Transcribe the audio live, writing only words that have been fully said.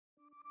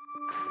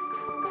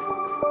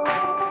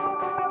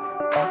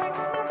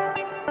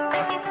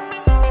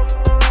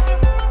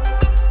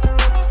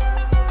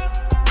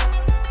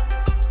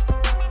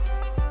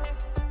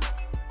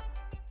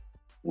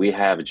we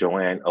have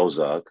Joanne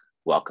Ozug.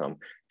 Welcome.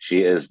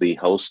 She is the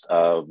host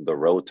of the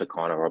Road to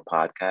Carnivore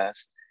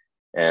podcast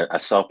and a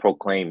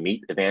self-proclaimed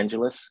meat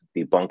evangelist,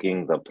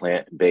 debunking the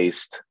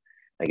plant-based,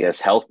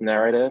 health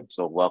narrative.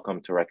 So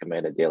welcome to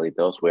Recommended Daily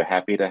Dose. We're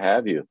happy to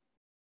have you.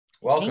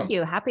 Welcome. Thank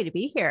you. Happy to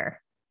be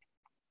here.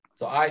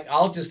 So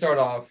I'll just start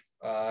off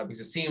because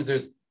it seems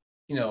there's,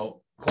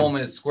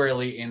 Coleman is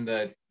squarely in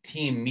the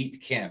team meat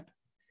camp.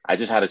 I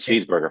just had a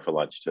cheeseburger for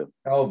lunch too.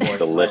 Oh boy.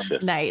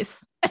 Delicious.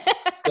 Nice.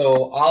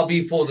 So I'll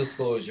be full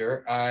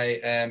disclosure. I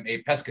am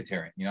a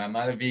pescatarian. I'm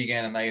not a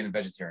vegan. I'm not even a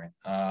vegetarian.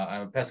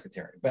 I'm a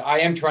pescatarian, but I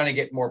am trying to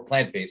get more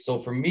plant-based. So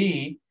for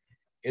me,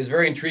 it's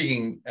very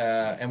intriguing.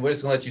 And we're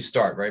just gonna let you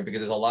start, right?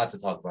 Because there's a lot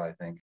to talk about, I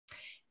think.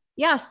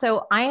 Yeah.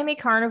 So I am a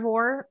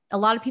carnivore. A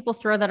lot of people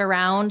throw that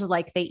around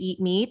like they eat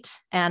meat.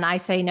 And I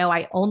say, no,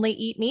 I only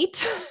eat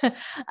meat.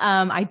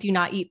 I do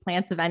not eat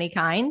plants of any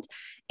kind.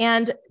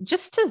 And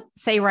just to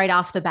say right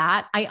off the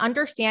bat, I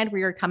understand where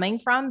you're coming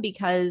from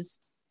because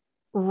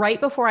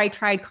right before I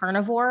tried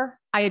carnivore,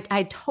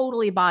 I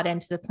totally bought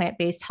into the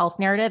plant-based health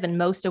narrative. And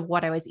most of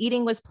what I was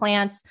eating was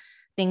plants,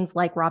 things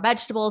like raw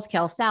vegetables,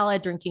 kale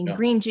salad, drinking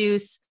green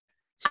juice.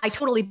 I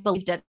totally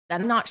believed it.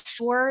 I'm not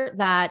sure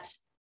that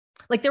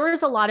there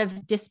was a lot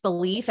of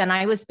disbelief, and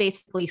I was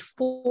basically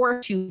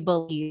forced to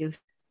believe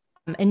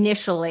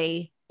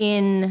initially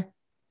in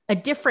a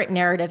different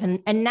narrative.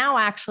 And now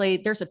actually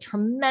there's a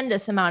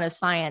tremendous amount of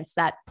science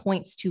that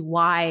points to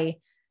why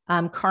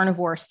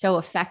carnivore is so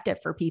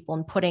effective for people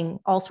and putting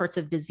all sorts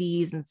of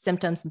disease and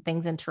symptoms and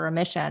things into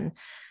remission.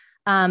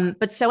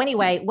 But so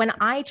anyway, when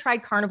I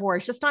tried carnivore,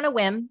 it's just on a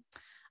whim.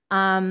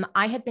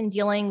 I had been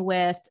dealing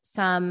with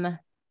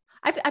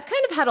I've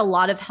kind of had a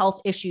lot of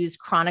health issues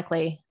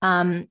chronically.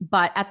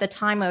 But at the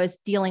time I was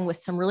dealing with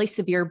some really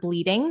severe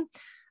bleeding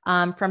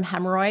from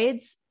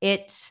hemorrhoids.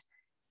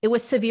 It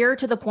was severe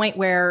to the point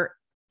where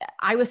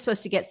I was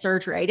supposed to get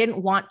surgery. I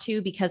didn't want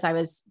to because I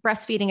was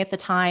breastfeeding at the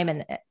time,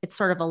 and it's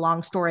sort of a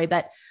long story,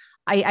 but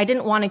I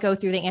didn't want to go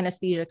through the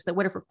anesthesics that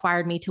would have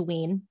required me to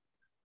wean.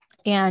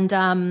 And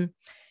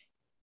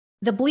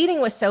the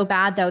bleeding was so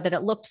bad though, that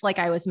it looked like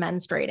I was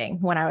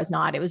menstruating when I was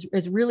not. It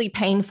was really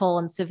painful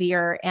and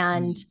severe.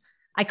 And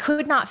I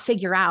could not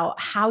figure out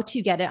how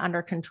to get it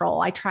under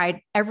control. I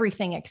tried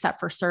everything except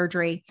for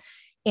surgery.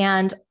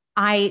 And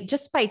I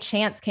just by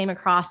chance came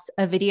across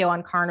a video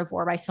on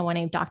carnivore by someone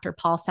named Dr.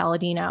 Paul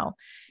Saladino.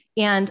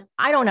 And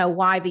I don't know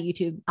why the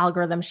YouTube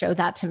algorithm showed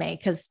that to me,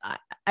 because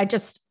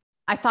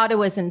I thought it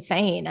was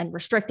insane and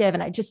restrictive,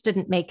 and it just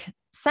didn't make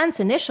sense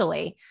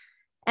initially.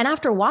 And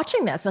after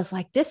watching this, I was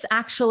like, this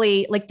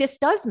actually, this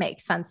does make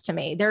sense to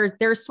me.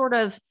 There's sort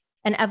of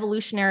an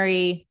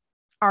evolutionary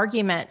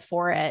argument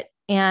for it.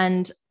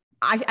 And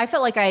I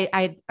felt like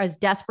I was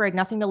desperate,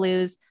 nothing to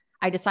lose.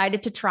 I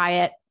decided to try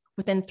it.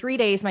 Within 3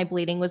 days, my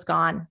bleeding was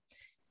gone.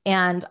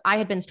 And I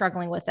had been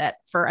struggling with it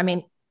for,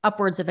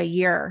 upwards of a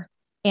year.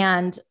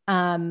 And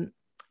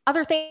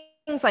other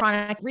things like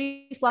chronic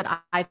reflux,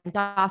 I've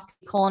endoscopy,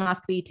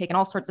 colonoscopy, taken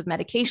all sorts of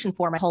medication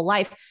for my whole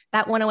life.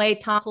 That went away.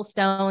 Tonsil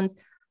stones,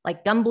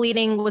 gum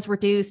bleeding was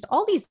reduced,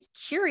 all these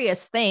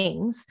curious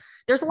things.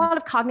 There's a lot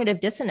of cognitive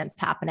dissonance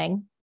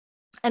happening.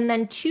 And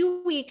then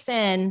 2 weeks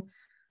in,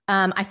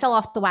 I fell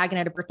off the wagon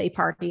at a birthday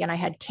party and I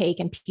had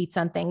cake and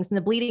pizza and things, and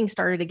the bleeding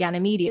started again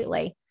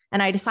immediately.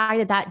 And I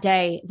decided that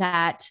day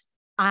that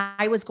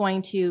I was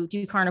going to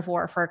do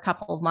carnivore for a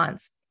couple of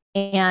months.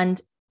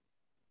 And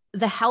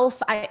the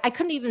health, I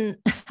couldn't even,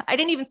 I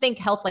didn't even think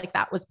health like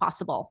that was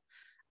possible.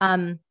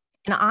 And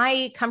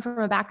I come from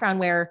a background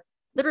where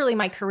literally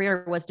my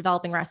career was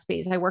developing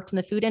recipes. I worked in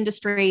the food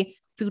industry.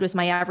 Food was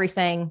my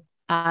everything,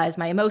 as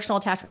my emotional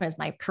attachment, as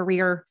my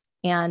career.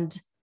 And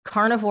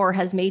carnivore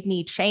has made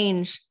me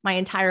change my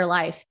entire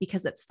life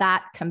because it's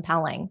that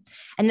compelling.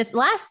 And the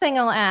last thing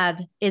I'll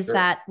add is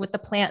that with the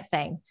plant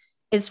thing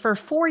is for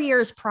 4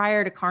 years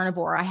prior to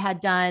carnivore, I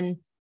had done,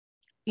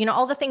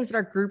 all the things that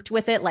are grouped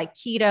with it, like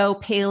keto,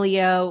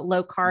 paleo,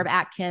 low carb,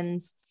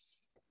 Atkins.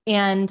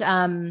 And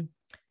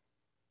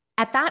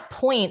at that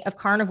point of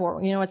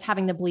carnivore, it's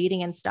having the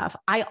bleeding and stuff.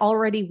 I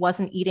already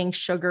wasn't eating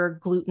sugar,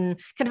 gluten,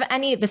 kind of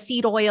any of the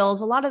seed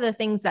oils, a lot of the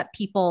things that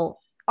people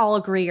all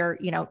agree are,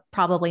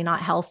 probably not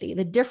healthy.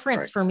 The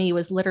difference for me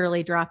was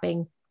literally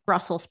dropping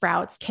Brussels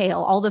sprouts, kale,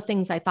 all the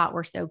things I thought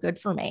were so good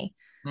for me.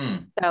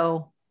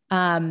 So,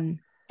 and,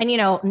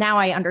 now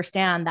I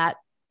understand that,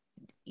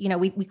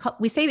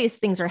 we say these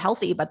things are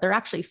healthy, but they're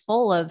actually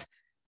full of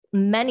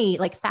many,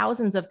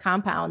 thousands of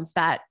compounds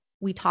that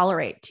we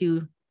tolerate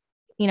to,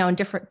 in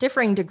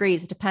differing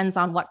degrees. It depends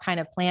on what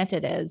kind of plant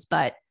it is,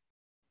 but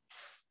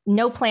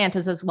no plant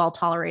is as well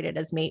tolerated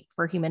as meat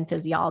for human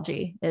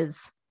physiology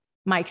is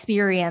my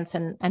experience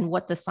and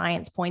what the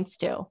science points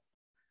to. All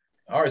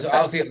right. So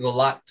obviously there's a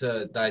lot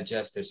to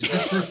digest there. So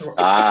just first of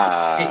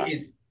all,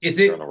 is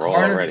it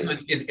carnivore? So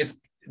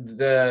it's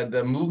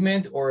the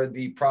movement or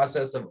the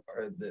process of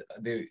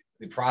the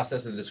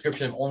process of the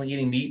description of only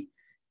eating meat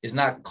is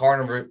not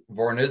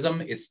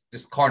carnivorism. It's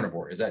just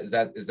carnivore. Is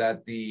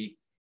that the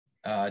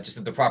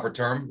just the proper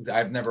term?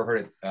 I've never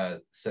heard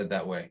it said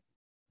that way.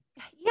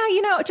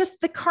 Yeah,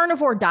 just the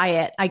carnivore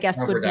diet, I guess,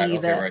 would be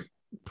the right.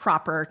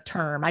 proper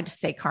term. I just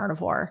say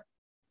carnivore.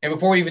 And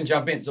before we even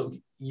jump in, so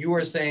you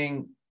were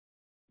saying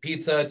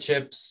pizza,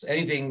 chips,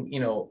 anything,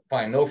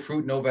 fine, no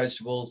fruit, no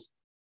vegetables,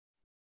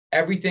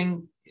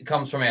 everything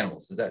comes from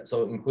animals. Is that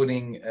so,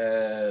 including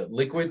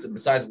liquids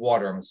besides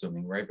water, I'm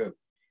assuming, right? But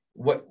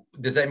what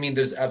does that mean?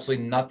 There's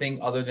absolutely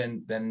nothing other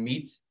than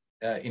meat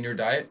in your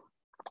diet?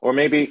 Or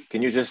maybe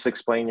can you just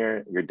explain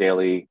your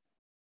daily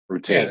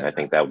routine? Yeah, I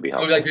think that would be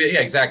helpful. Yeah,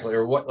 exactly.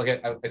 Or what, like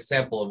a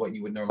sample of what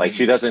you would normally like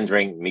she doesn't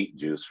drink meat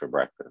juice for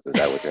breakfast. Is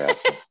that what you're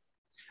asking?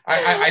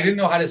 I didn't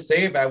know how to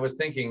say it, but I was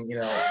thinking,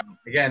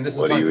 again, this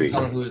is coming from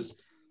someone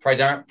who's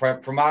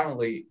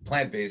predominantly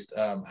plant-based,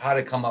 how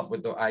to come up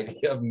with the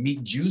idea of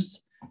meat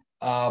juice.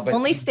 But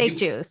only steak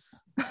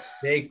juice.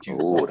 Steak juice.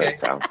 Oh, okay. That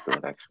sounds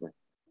good, actually.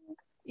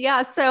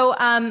 Yeah. So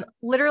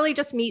literally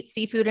just meat,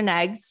 seafood, and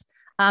eggs.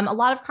 A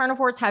lot of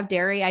carnivores have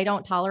dairy. I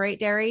don't tolerate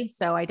dairy,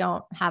 so I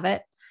don't have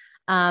it.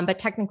 But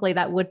technically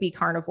that would be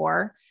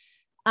carnivore.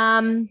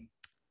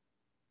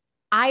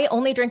 I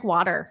only drink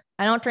water.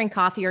 I don't drink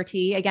coffee or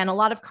tea. Again, a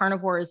lot of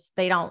carnivores,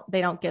 they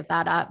don't give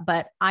that up,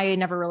 but I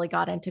never really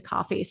got into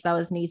coffee. So that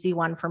was an easy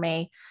one for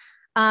me.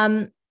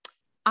 I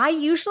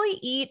usually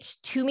eat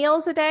 2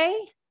 meals a day.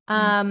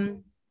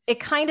 It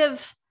kind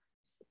of,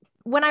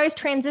 when I was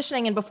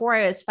transitioning and before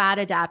I was fat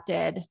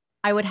adapted,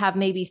 I would have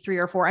maybe 3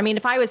 or 4. I mean,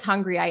 if I was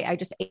hungry, I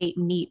just ate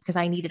meat because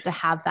I needed to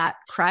have that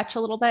crutch a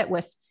little bit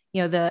with,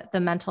 the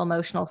mental,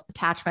 emotional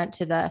attachment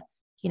to the,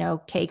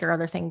 cake or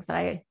other things that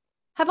I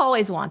have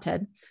always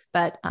wanted,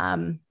 but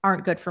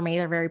aren't good for me.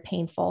 They're very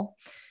painful.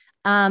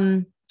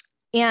 And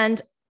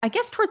I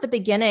guess toward the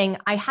beginning,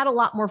 I had a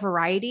lot more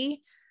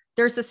variety.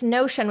 There's this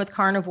notion with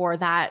carnivore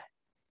that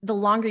the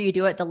longer you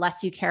do it, the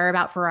less you care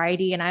about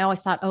variety. And I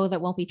always thought, oh,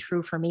 that won't be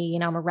true for me.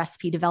 I'm a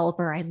recipe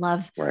developer. I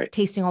love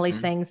tasting all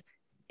these things.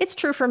 It's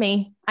true for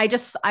me.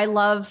 I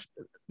love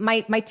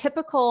my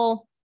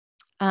typical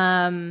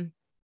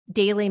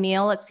daily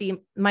meal. Let's see,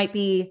 might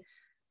be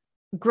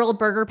grilled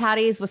burger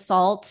patties with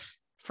salt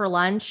for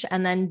lunch,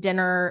 and then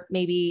dinner,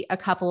 maybe a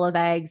couple of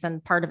eggs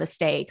and part of a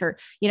steak, or,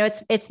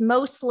 it's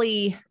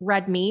mostly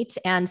red meat.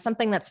 And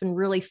something that's been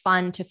really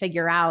fun to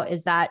figure out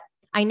is that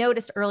I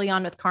noticed early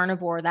on with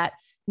carnivore that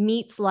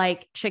meats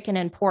like chicken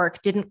and pork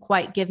didn't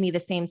quite give me the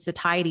same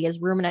satiety as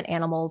ruminant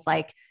animals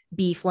like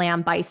beef,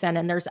 lamb, bison.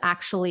 And there's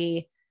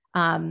actually,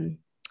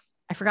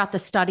 I forgot the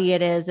study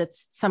it is,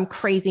 it's some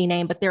crazy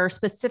name, but there are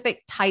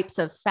specific types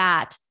of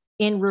fat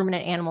in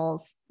ruminant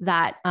animals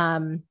that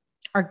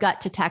are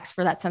gut to text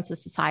for that sense of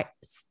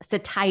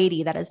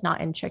satiety that is not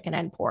in chicken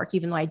and pork,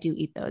 even though I do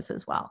eat those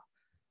as well.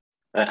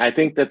 I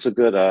think that's a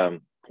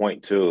good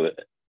point too,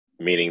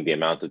 meaning the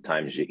amount of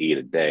times you eat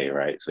a day,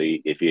 right? So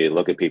if you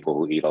look at people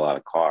who eat a lot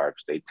of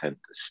carbs, they tend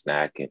to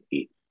snack and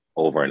eat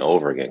over and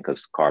over again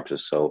because carbs are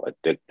so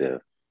addictive.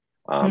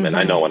 And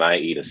I know when I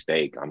eat a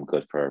steak, I'm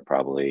good for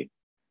probably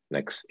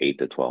next 8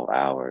 to 12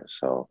 hours.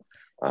 So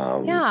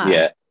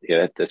yeah,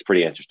 that's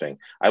pretty interesting.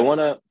 I want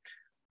to,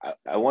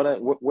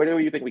 where do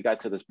you think we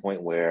got to this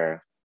point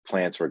where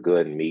plants were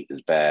good and meat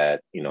is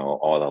bad,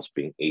 all else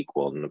being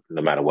equal,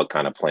 no matter what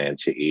kind of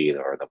plants you eat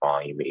or the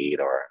volume you eat,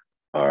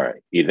 or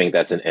you think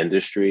that's an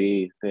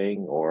industry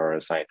thing or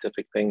a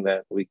scientific thing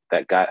that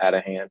got out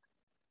of hand?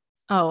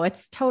 Oh,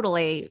 it's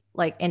totally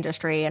like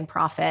industry and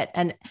profit.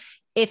 And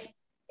if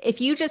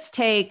you just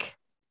take,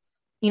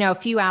 a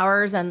few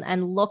hours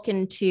and look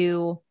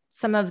into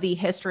some of the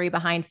history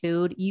behind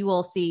food, you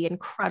will see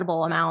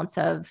incredible amounts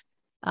of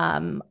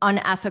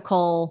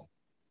unethical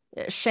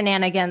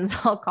shenanigans,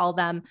 I'll call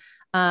them.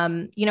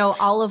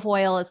 Olive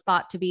oil is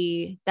thought to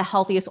be the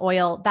healthiest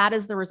oil. That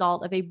is the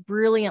result of a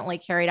brilliantly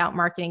carried out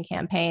marketing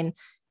campaign.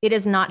 It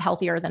is not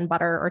healthier than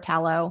butter or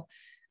tallow.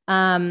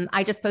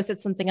 I just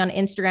posted something on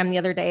Instagram the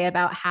other day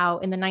about how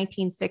in the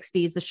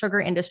 1960s, the sugar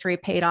industry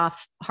paid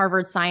off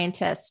Harvard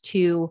scientists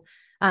to,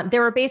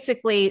 there were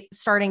basically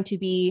starting to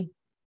be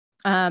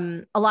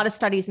a lot of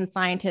studies and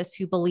scientists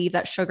who believe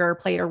that sugar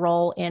played a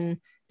role in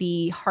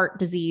the heart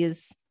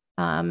disease,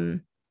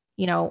 the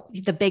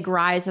big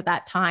rise at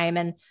that time.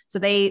 And so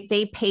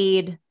they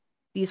paid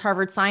these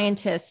Harvard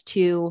scientists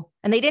to,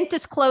 and they didn't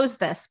disclose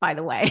this, by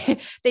the way,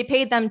 they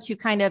paid them to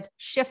kind of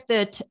shift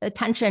the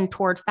attention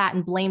toward fat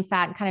and blame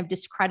fat and kind of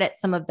discredit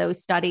some of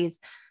those studies.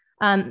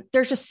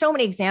 There's just so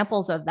many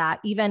examples of that,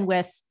 even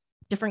with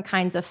different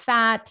kinds of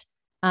fat.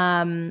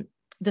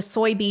 The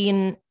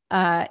soybean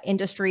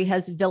industry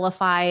has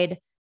vilified,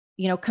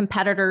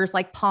 competitors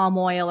like palm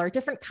oil or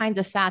different kinds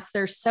of fats.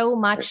 There's so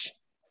much,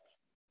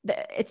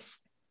 it's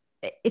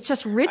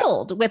just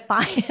riddled with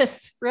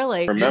bias,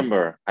 really.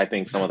 Remember, I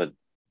think some of the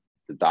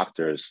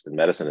doctors in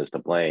medicine is to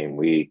blame.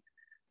 We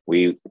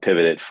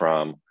pivoted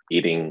from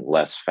eating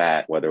less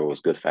fat, whether it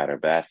was good fat or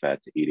bad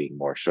fat, to eating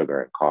more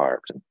sugar and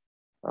carbs.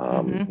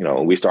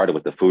 We started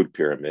with the food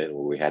pyramid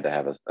where we had to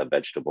have a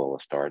vegetable,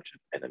 a starch,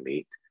 and a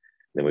meat.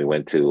 Then we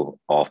went to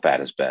all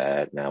fat is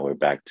bad. Now we're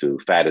back to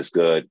fat is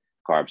good,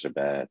 carbs are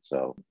bad.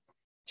 So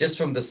just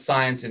from the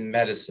science in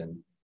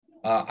medicine,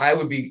 I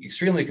would be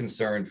extremely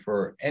concerned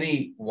for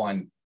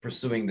anyone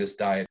pursuing this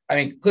diet? I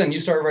mean, Clinton, you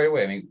started right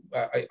away. I mean,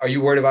 are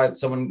you worried about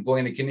someone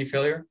going into kidney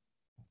failure?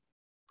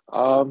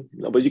 No,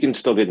 but you can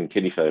still get in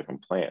kidney failure from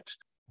plants.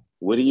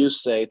 What do you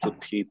say to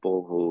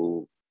people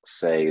who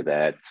say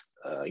that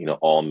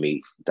all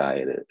meat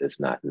diet is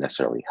not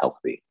necessarily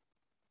healthy?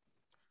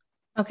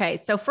 Okay,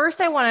 so first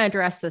I want to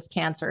address this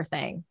cancer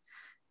thing.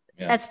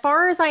 Yeah. As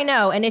far as I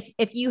know, and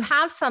if you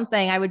have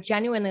something, I would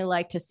genuinely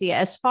like to see it.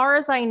 As far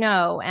as I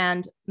know,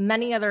 and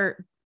many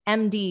other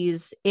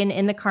MDs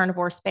in the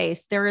carnivore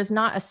space, there is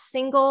not a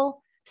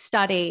single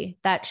study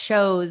that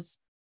shows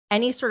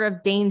any sort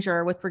of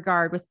danger with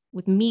regard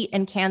with meat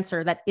and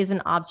cancer that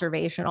isn't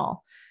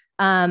observational.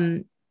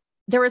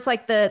 There was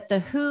like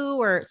the WHO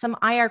or some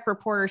IARC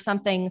report or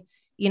something,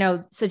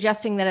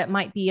 suggesting that it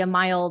might be a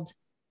mild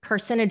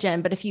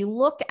carcinogen. But if you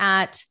look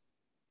at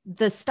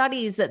the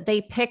studies that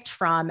they picked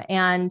from,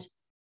 and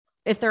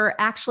if there are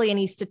actually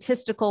any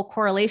statistical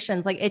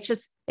correlations, like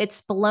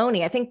it's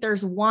baloney. I think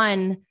there's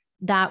one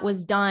that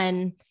was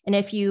done, and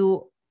if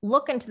you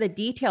look into the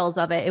details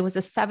of it, it was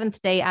a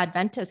Seventh-day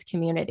Adventist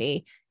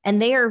community,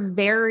 and they are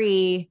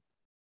very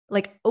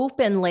like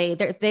openly,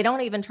 they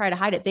don't even try to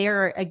hide it. They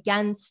are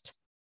against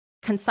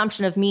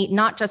consumption of meat,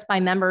 not just by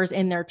members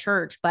in their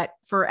church, but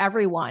for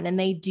everyone. And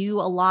they do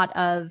a lot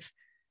of,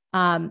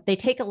 they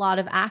take a lot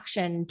of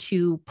action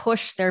to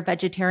push their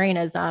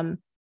vegetarianism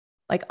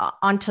like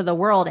onto the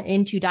world and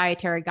into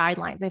dietary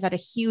guidelines. They've had a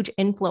huge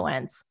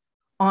influence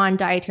on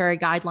dietary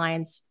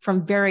guidelines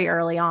from very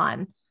early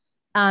on.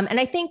 And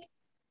I think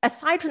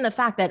aside from the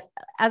fact that,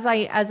 as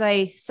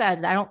I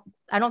said,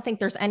 I don't think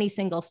there's any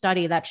single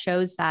study that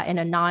shows that in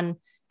a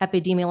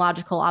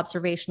non-epidemiological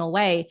observational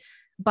way,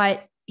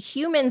 but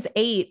humans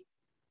ate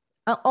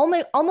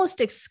almost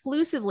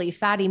exclusively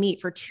fatty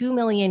meat for 2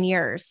 million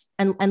years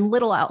and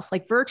little else,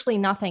 like virtually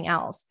nothing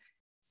else.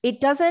 It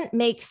doesn't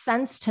make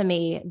sense to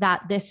me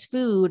that this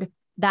food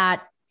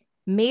that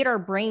made our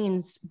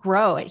brains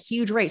grow at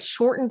huge rates,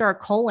 shortened our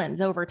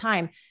colons over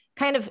time,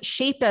 kind of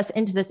shaped us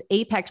into this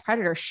apex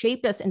predator,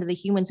 shaped us into the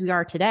humans we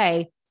are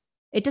today.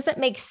 It doesn't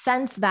make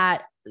sense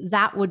that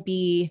that would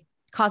be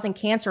causing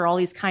cancer, all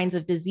these kinds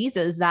of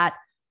diseases that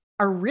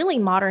are really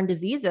modern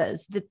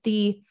diseases, that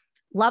the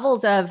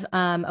levels of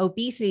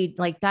obesity,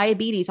 like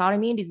diabetes,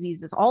 autoimmune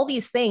diseases, all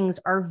these things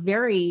are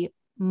very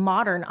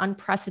modern,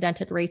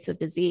 unprecedented rates of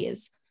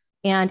disease.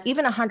 And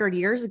even 100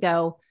 years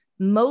ago,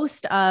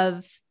 most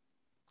of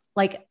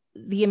like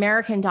the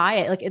American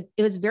diet, like it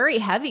was very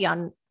heavy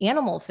on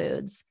animal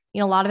foods.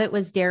 A lot of it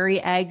was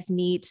dairy, eggs,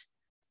 meat.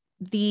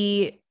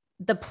 The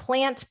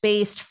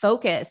plant-based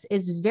focus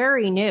is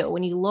very new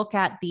when you look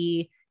at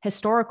the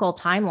historical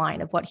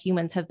timeline of what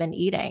humans have been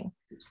eating.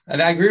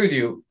 And I agree with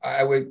you.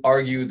 I would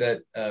argue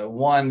that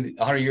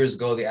 100 years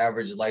ago, the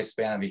average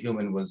lifespan of a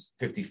human was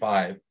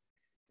 55.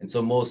 And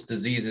so most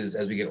diseases,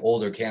 as we get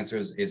older, cancer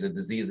is a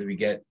disease that we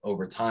get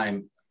over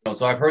time.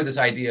 So I've heard this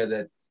idea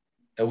that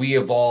we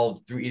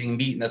evolved through eating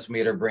meat, and that's what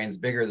made our brains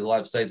bigger. There's a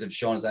lot of studies have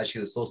shown us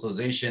actually the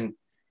socialization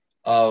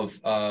of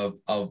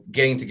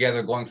getting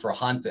together, going for a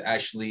hunt that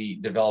actually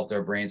developed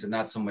our brains, and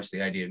not so much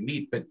the idea of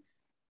meat. But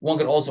one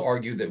could also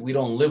argue that we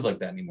don't live like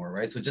that anymore,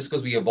 right? So just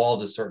because we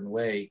evolved a certain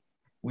way,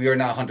 we are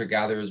not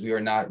hunter-gatherers. We are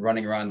not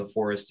running around the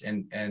forest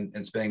and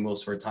spending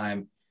most of our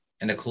time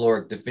in a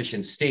caloric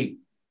deficient state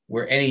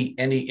where any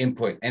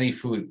input, any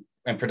food,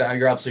 and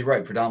you're absolutely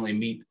right, predominantly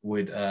meat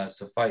would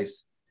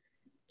suffice.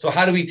 So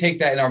how do we take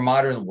that in our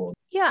modern world?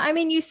 Yeah, I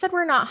mean, you said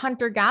we're not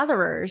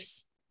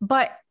hunter-gatherers,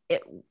 but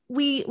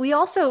we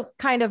also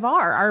kind of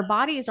are. Our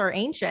bodies are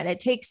ancient. It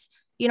takes,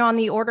 on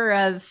the order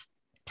of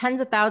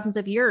tens of thousands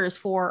of years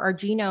for our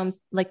genomes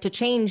like to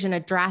change in a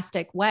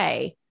drastic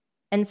way.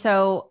 And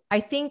so I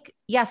think,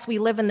 yes, we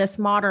live in this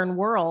modern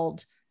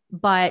world,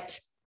 but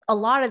a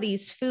lot of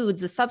these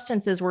foods, the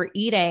substances we're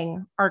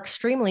eating are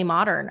extremely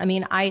modern. I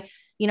mean,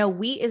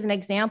 wheat is an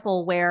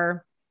example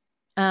where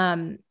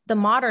the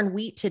modern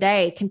wheat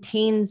today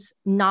contains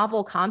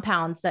novel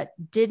compounds that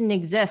didn't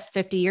exist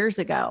 50 years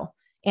ago.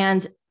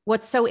 And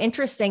what's so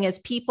interesting is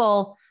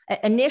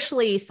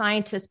initially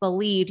scientists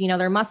believed,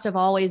 there must have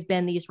always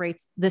been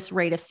this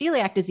rate of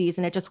celiac disease,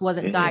 and it just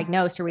wasn't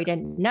diagnosed or we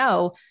didn't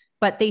know.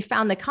 But they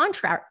found the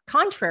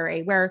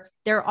contrary, where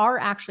there are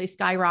actually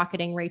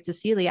skyrocketing rates of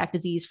celiac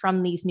disease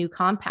from these new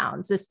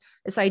compounds. This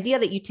idea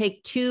that you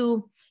take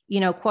two,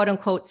 quote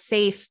unquote,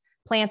 safe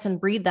plants and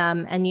breed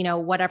them, and,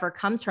 whatever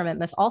comes from it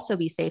must also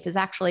be safe, is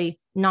actually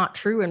not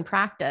true in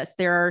practice.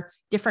 There are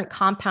different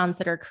compounds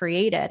that are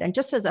created. And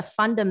just as a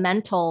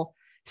fundamental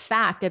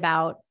fact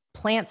about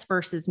plants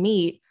versus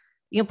meat,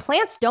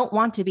 plants don't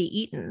want to be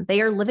eaten.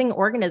 They are living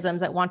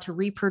organisms that want to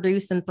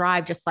reproduce and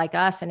thrive just like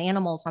us and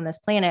animals on this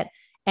planet.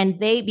 And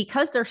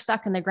because they're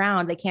stuck in the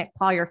ground, they can't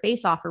claw your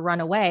face off or run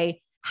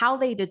away. How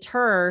they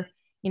deter,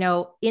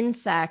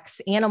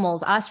 insects,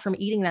 animals, us from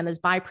eating them is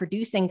by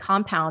producing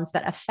compounds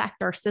that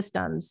affect our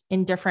systems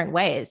in different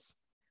ways.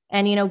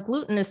 And,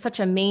 gluten is such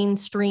a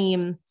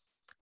mainstream,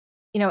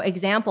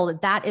 example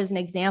that is an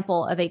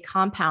example of a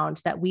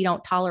compound that we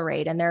don't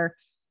tolerate. And there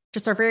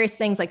just are various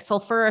things like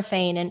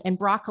sulforaphane and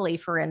broccoli,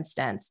 for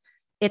instance.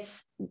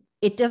 It's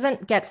it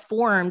doesn't get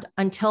formed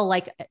until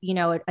like, you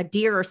know, a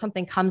deer or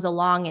something comes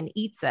along and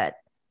eats it.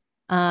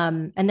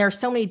 And there's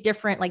so many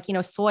different, like, you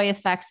know, soy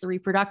affects the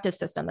reproductive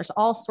system. There's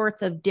all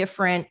sorts of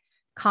different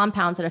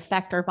compounds that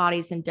affect our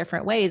bodies in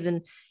different ways.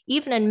 And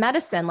even in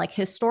medicine, like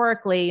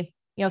historically,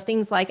 you know,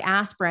 things like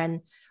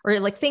aspirin or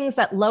like things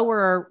that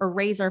lower or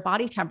raise our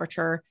body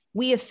temperature,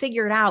 we have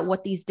figured out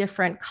what these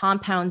different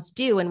compounds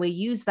do, and we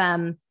use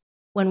them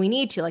when we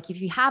need to. Like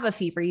if you have a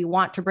fever, you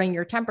want to bring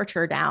your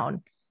temperature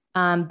down.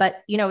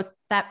 But you know,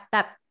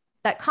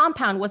 that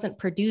compound wasn't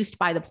produced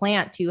by the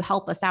plant to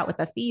help us out with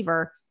a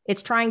fever.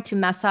 It's trying to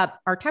mess up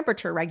our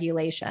temperature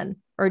regulation,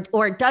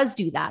 or it does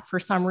do that for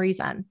some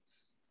reason.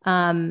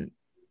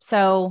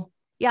 So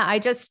yeah,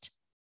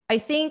 I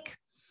think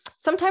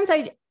sometimes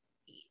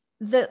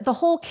the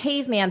whole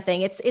caveman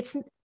thing,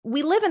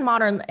 we live in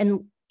modern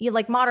and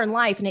like modern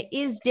life, and it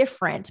is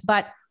different,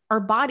 but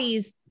our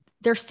bodies,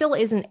 there still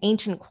is an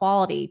ancient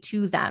quality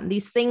to them.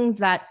 These things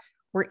that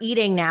we're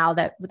eating now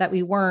that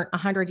we weren't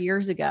 100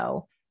 years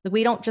ago, that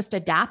we don't just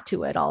adapt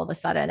to it all of a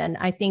sudden. And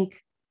I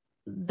think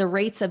the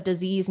rates of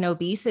disease and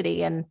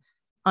obesity and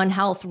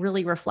unhealth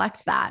really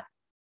reflect that.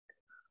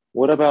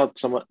 What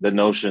about the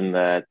notion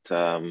that,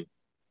 you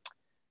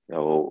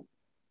know,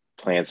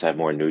 plants have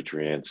more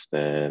nutrients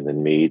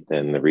than meat,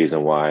 and the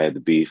reason why the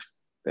beef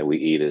that we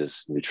eat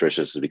is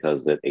nutritious is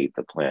because it ate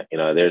the plant? You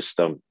know, there's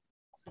some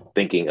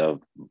thinking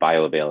of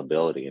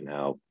bioavailability and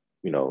how,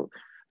 you know,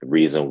 the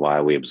reason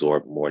why we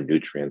absorb more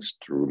nutrients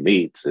through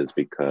meats is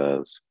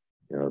because,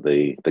 you know,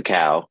 the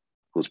cow,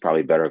 who's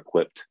probably better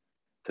equipped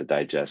to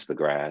digest the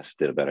grass,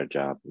 did a better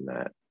job than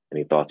that.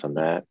 Any thoughts on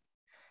that?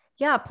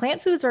 Yeah,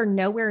 plant foods are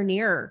nowhere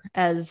near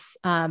as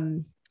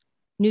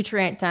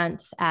nutrient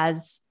dense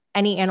as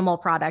any animal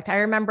product.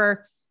 I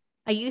remember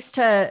I used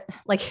to,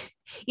 like,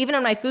 even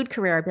in my food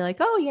career, I'd be like,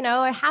 oh, you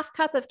know, a half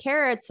cup of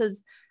carrots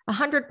is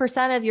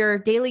 100% of your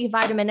daily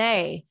vitamin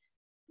A.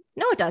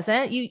 No, it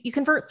doesn't. You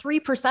convert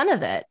 3%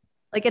 of it.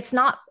 Like it's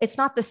not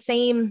the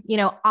same, you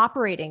know,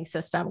 operating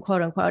system,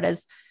 quote unquote,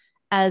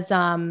 as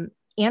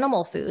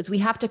animal foods. We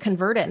have to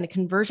convert it, and the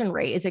conversion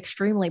rate is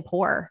extremely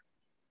poor.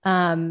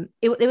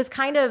 It was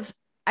kind of,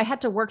 I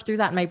had to work through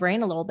that in my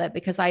brain a little bit,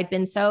 because I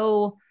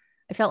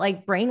felt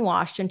like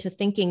brainwashed into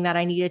thinking that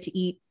I needed to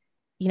eat,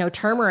 you know,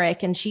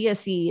 turmeric and chia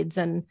seeds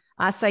and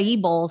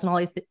acai bowls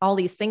and all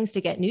these things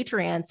to get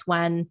nutrients,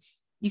 when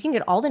you can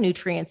get all the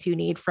nutrients you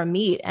need from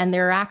meat. And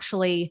there are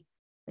actually,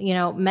 you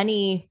know,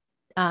 many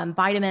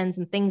vitamins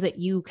and things that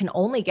you can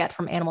only get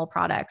from animal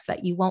products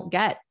that you won't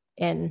get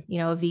in, you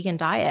know, a vegan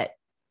diet.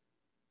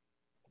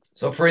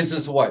 So for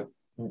instance, what?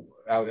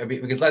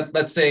 Because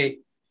let's say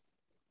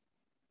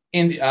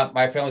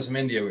my family's from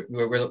India.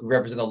 We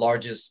represent the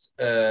largest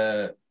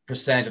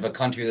percentage of a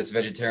country that's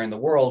vegetarian in the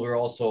world. We're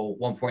also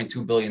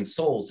 1.2 billion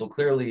souls. So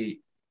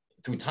clearly,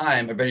 through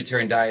time, a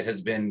vegetarian diet has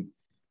been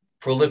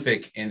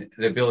prolific in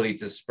the ability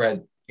to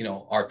spread, you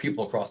know, our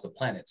people across the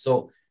planet.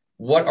 So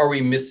what are we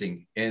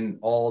missing in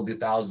all the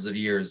thousands of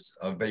years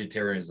of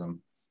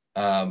vegetarianism,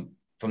 from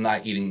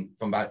not eating,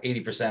 from about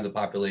 80% of the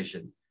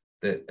population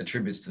that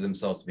attributes to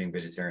themselves to being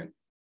vegetarian?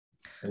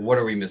 And what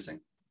are we missing?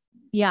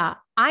 Yeah,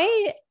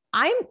 I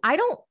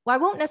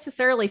won't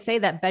necessarily say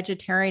that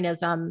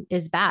vegetarianism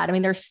is bad. I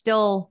mean, there's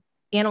still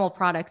animal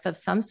products of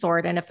some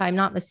sort. And if I'm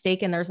not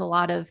mistaken, there's a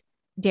lot of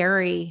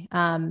dairy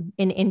in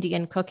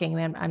Indian cooking.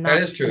 I'm not.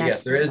 That is true.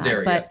 Yes, there is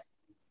dairy. But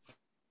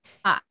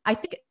yes. I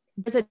think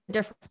there's a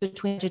difference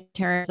between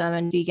vegetarianism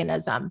and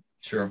veganism.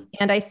 Sure.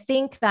 And I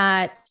think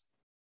that,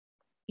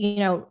 you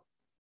know,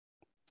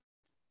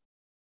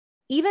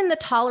 even the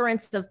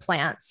tolerance of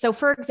plants. So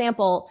for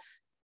example,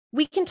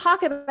 we can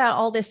talk about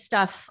all this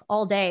stuff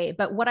all day,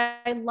 but what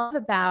I love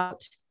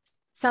about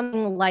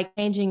something like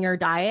changing your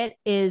diet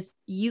is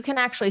you can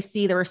actually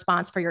see the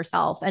response for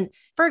yourself. And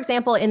for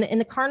example, in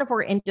the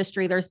carnivore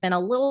industry, there's been a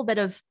little bit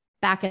of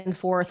back and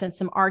forth and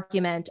some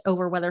argument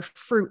over whether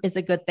fruit is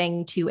a good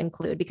thing to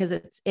include, because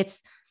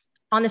it's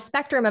on the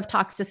spectrum of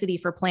toxicity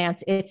for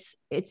plants,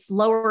 it's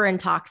lower in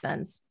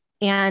toxins.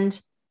 And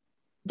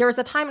there was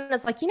a time when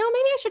it's like, you know,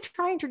 maybe I should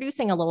try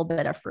introducing a little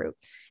bit of fruit.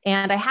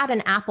 And I had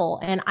an apple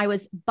and I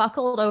was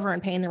buckled over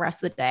in pain the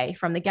rest of the day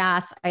from the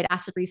gas. I had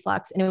acid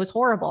reflux and it was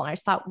horrible. And I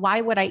just thought,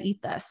 why would I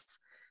eat this?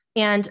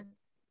 And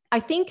I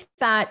think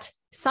that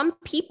some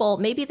people,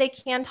 maybe they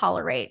can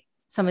tolerate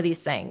some of these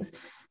things.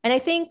 And I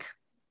think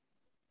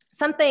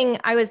something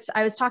I was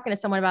talking to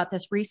someone about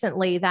this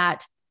recently,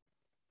 that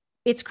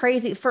it's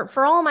crazy.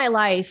 For all my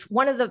life,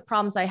 one of the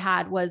problems I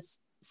had was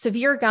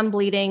severe gum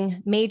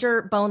bleeding,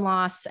 major bone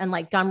loss, and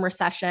like gum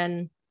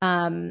recession.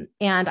 And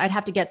I'd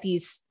have to get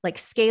these like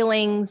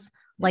scalings,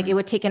 like it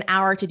would take an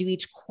hour to do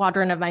each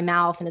quadrant of my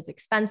mouth, and it's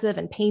expensive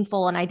and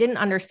painful. And I didn't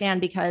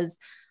understand because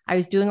I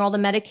was doing all the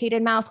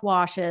medicated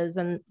mouthwashes,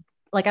 and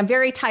like, I'm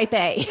very type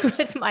A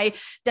with my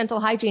dental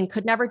hygiene,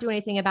 could never do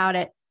anything about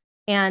it.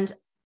 And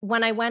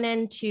when I went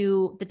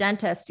into the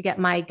dentist to get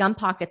my gum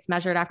pockets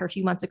measured after a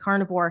few months of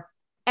carnivore,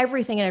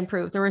 everything had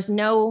improved. There was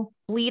no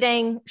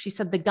bleeding. She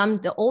said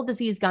the old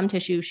disease gum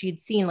tissue she'd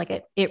seen,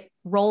 like it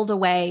rolled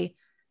away.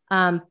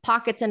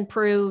 Pockets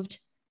improved.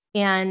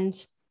 And,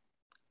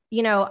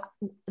 you know,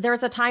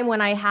 there's a time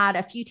when I had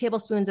a few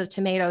tablespoons of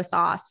tomato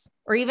sauce,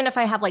 or even if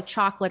I have like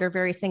chocolate or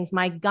various things,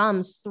 my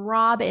gums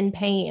throb in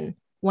pain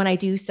when I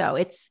do so.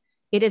 It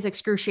is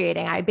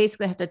excruciating. I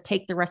basically have to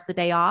take the rest of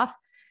the day off.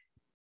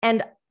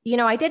 And, you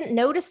know, I didn't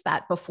notice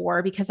that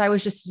before because I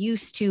was just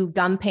used to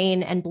gum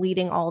pain and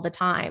bleeding all the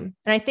time.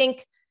 And I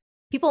think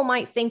people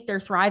might think they're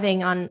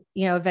thriving on,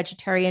 you know, a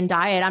vegetarian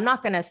diet. I'm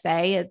not going to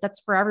say that's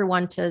for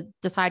everyone to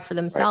decide for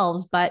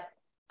themselves, right.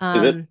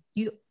 But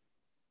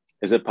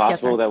is it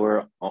possible that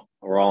we're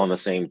all on the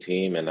same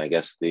team? And I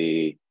guess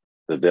the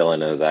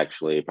villain is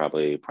actually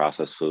probably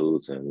processed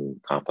foods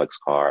and complex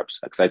carbs.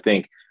 Because I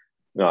think,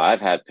 you know,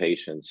 I've had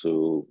patients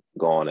who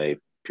go on a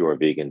pure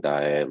vegan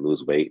diet,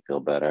 lose weight, feel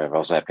better. I've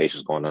also had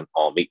patients go on an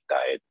all meat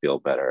diet, feel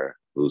better,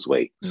 lose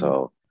weight. Mm-hmm.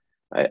 So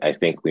I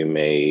think we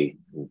may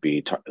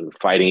be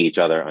fighting each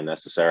other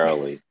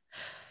unnecessarily.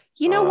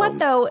 You know what,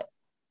 though?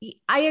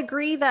 I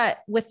agree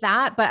with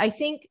that, but I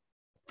think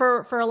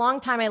for a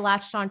long time, I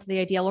latched onto the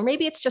idea, well,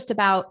 maybe it's just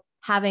about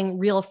having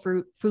real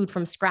food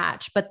from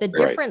scratch. But the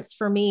difference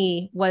for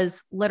me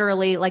was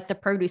literally like the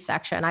produce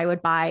section. I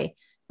would buy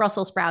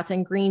Brussels sprouts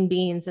and green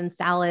beans and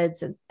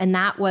salads. And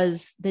that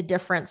was the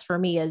difference for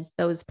me, is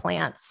those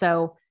plants.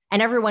 So,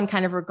 and everyone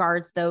kind of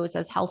regards those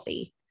as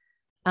healthy.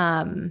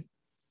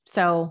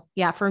 So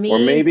yeah, for me, or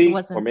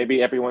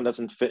maybe everyone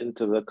doesn't fit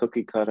into the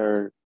cookie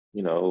cutter,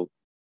 you know,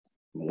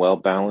 well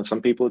balanced.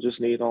 Some people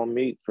just need all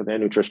meat for their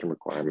nutrition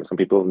requirements. Some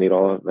people need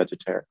all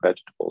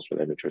vegetables for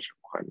their nutrition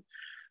requirements.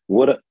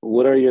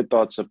 What are your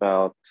thoughts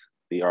about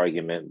the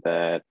argument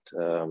that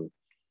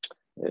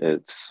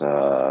it's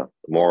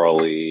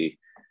morally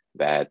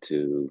bad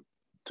to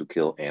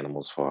kill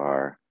animals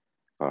for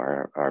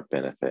our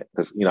benefit?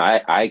 Because, you know,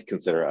 I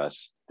consider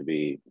us to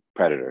be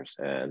predators,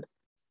 and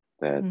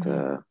that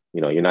mm-hmm. You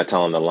know, you're not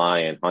telling the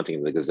lion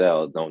hunting the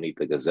gazelle, don't eat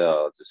the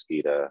gazelle, just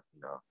eat a,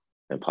 you know,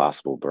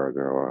 Impossible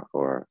burger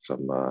or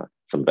some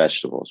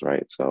vegetables,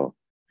 right? So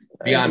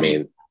Beyond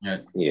meat.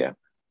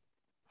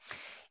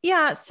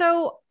 Yeah.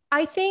 So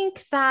I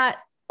think that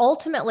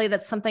ultimately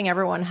that's something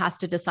everyone has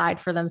to decide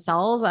for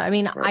themselves. I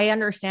mean, right. I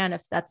understand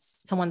if that's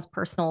someone's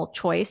personal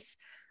choice,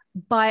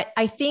 but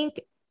I think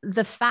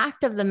the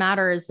fact of the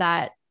matter is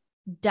that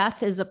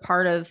death is a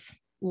part of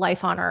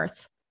life on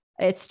Earth.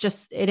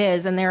 It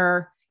is. And there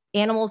are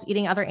animals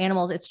eating other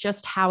animals. It's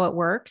just how it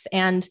works.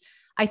 And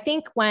I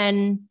think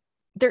when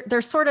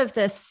there's sort of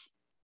this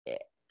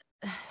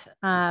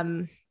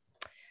like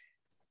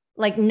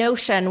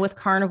notion with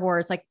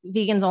carnivores, like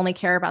vegans only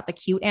care about the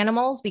cute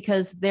animals,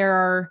 because there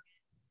are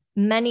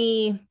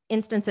many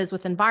instances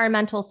with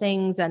environmental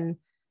things and,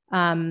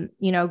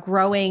 you know,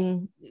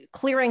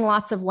 clearing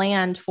lots of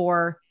land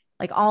for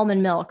like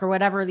almond milk or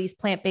whatever, these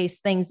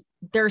plant-based things.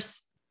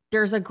 There's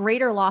a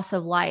greater loss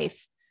of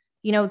life.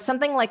 You know,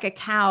 something like a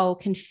cow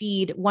can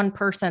feed one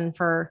person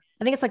for,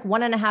 I think it's like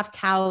 1.5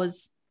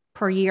 cows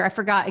per year. I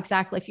forgot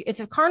exactly. If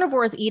a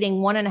carnivore is eating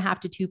 1.5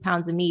 to 2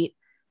 pounds of meat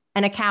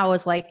and a cow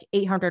is like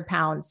 800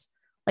 pounds,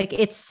 like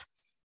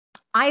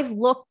I've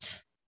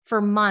looked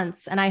for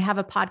months, and I have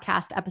a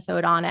podcast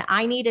episode on it.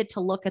 I needed to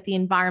look at the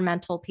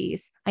environmental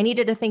piece. I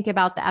needed to think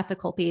about the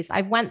ethical piece.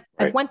 I've went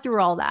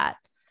through all that.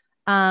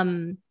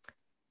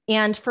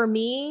 And for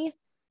me,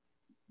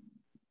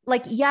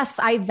 like, yes,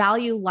 I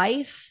value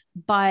life,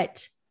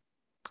 but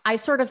I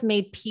sort of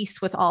made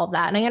peace with all of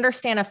that. And I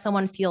understand if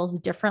someone feels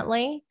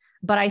differently,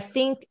 but I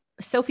think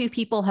so few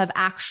people have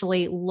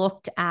actually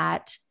looked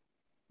at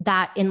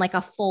that in like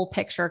a full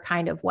picture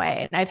kind of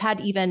way. And I've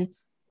had even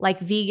like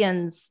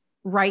vegans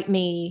write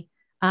me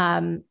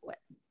and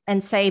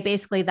say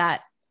basically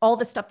that all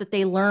the stuff that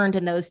they learned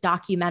in those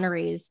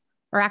documentaries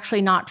are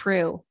actually not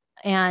true.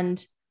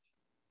 And,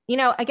 you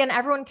know, again,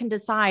 everyone can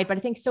decide, but I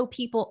think so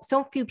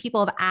few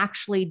people have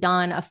actually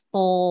done a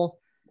full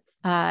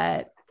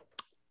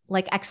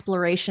like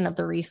exploration of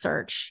the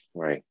research.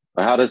 Right.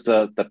 But how does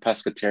the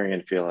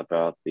pescatarian feel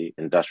about the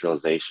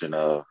industrialization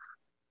of,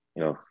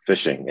 you know,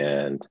 fishing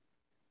and,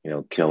 you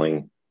know,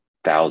 killing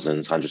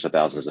hundreds of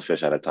thousands of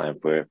fish at a time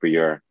for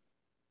your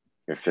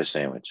fish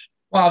sandwich?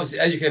 Well, obviously,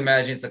 as you can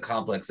imagine, it's a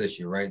complex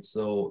issue, right?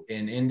 So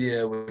in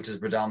India, which is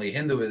predominantly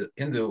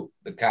Hindu,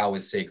 the cow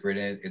is sacred,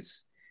 and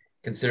it's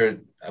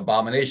considered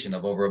abomination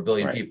of over 1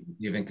 billion right. people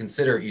even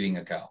consider eating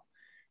a cow.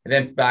 And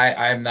then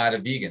I'm not a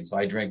vegan, so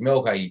I drink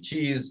milk, I eat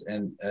cheese,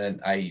 and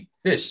I eat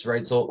fish,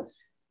 right? So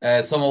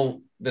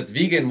someone that's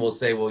vegan will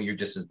say, well, you're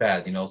just as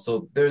bad, you know?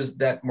 So there's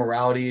that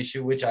morality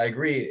issue, which I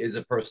agree is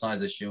a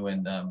personalized issue.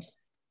 And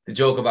the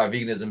joke about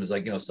veganism is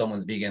like, you know,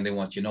 someone's vegan, they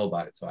want you to know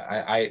about it. So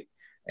I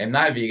am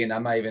not vegan.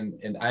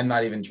 I'm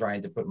not even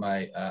trying to put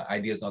my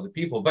ideas on other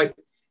people. But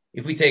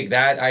if we take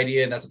that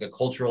idea, and that's like a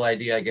cultural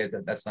idea, I get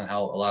that that's not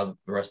how a lot of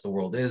the rest of the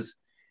world is.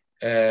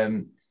 But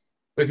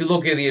if you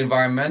look at the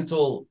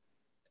environmental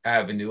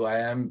avenue, I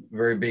am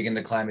very big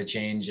into climate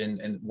change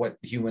and what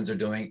humans are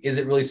doing. Is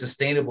it really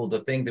sustainable to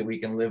think that we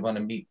can live on a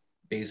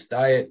meat-based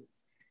diet?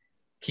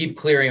 Keep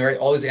clearing, right?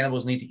 All these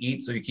animals need to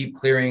eat, so you keep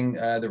clearing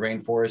the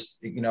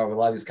rainforest. You know, a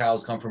lot of these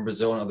cows come from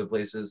Brazil and other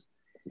places.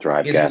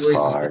 drive gas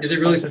cars. Is it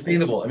really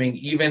sustainable? I mean,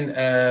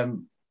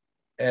 even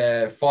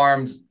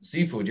farmed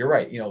seafood, you're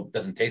right,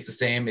 doesn't taste the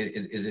same.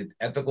 Is it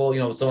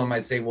ethical? Someone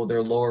might say, well,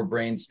 they're lower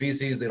brain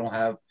species. They don't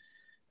have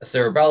a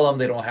cerebellum.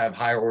 They don't have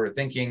higher order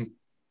thinking.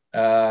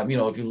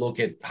 If you look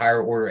at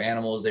higher order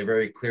animals, they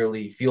very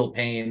clearly feel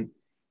pain.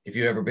 If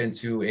you've ever been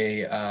to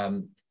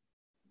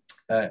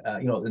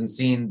and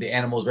seen the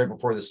animals right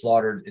before they're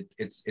slaughtered,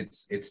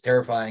 it's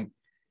terrifying.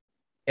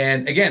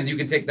 And again, you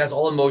can take, that's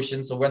all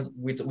emotion. So when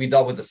we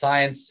dealt with the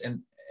science,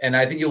 and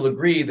I think you'll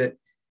agree that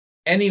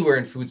anywhere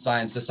in food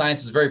science, the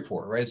science is very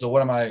poor, right? So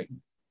one of my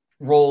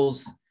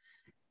roles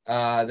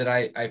that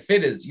I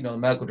fit is, the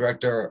medical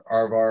director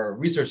of our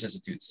research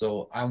institute.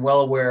 So I'm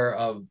well aware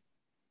of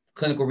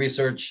clinical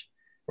research,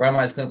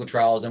 randomized clinical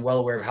trials, and well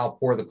aware of how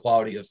poor the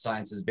quality of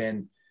science has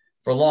been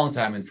for a long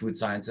time in food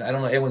science. And I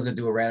don't know, everyone's going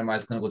to do a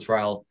randomized clinical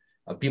trial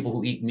of people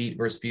who eat meat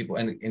versus people,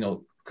 and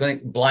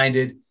clinic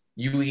blinded,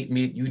 you eat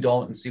meat, you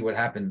don't, and see what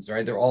happens,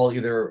 right? They're all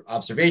either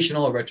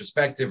observational or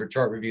retrospective or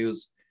chart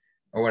reviews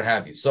or what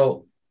have you.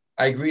 So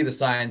I agree, the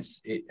science,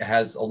 it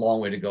has a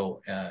long way to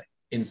go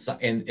in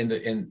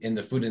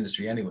the food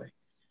industry anyway.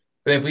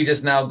 But if we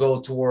just now go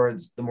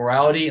towards the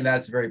morality, and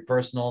that's very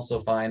personal,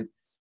 so fine.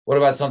 What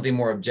about something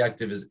more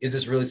objective? Is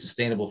this really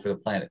sustainable for the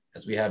planet?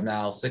 As we have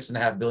now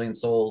 6.5 billion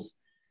souls,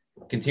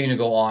 continue to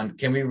go on.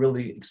 Can we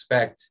really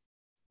expect?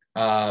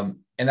 And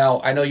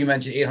now I know you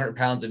mentioned 800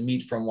 pounds of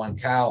meat from one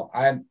cow.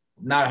 I'm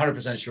not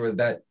 100% sure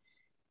that,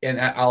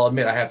 and I'll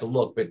admit I have to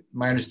look, but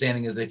my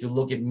understanding is that if you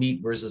look at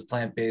meat versus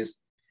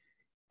plant-based,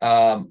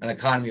 an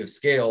economy of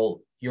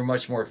scale, you're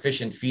much more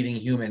efficient feeding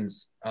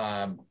humans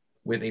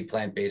with a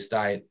plant-based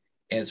diet.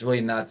 And it's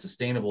really not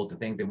sustainable to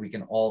think that we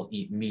can all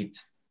eat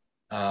meat,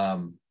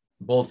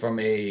 both from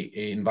a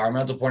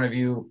environmental point of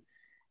view,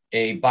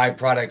 a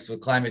byproducts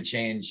with climate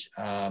change,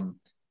 and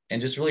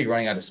just really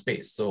running out of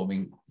space. So, I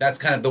mean, that's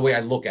kind of the way I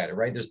look at it,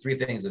 right? There's three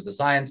things. There's the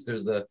science,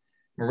 there's the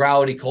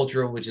morality,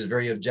 culture, which is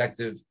very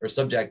objective or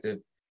subjective,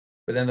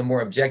 but then the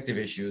more objective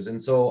issues.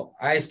 And so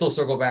I still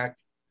circle back,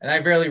 and I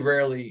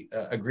rarely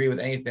agree with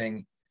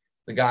anything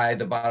the guy at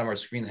the bottom of our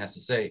screen has to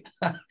say,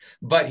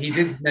 but he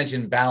did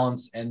mention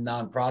balance and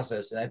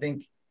non-processed. And I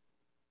think,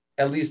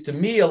 at least to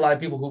me, a lot of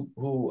people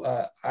who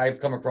I've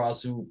come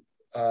across who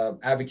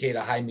advocate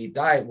a high meat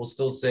diet will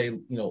still say,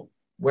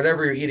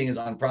 whatever you're eating is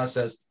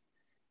unprocessed,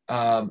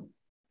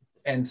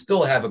 and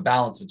still have a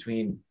balance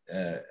between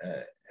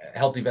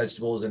healthy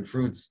vegetables and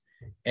fruits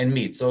and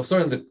meat. So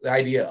sort of the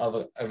idea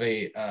of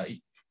a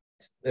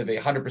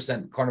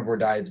 100% carnivore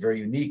diet is very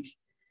unique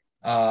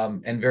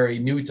and very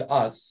new to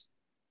us.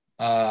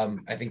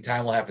 I think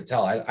time will have to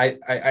tell. I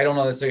don't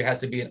know necessarily it has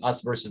to be an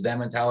us versus them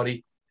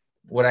mentality.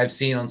 What I've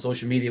seen on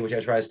social media, which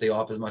I try to stay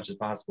off as much as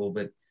possible,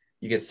 but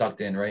you get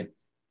sucked in, right?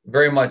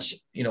 Very much,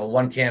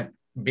 one camp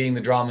being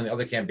the drum and the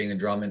other camp being the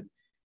drum. And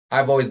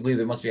I've always believed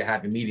there must be a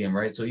happy medium,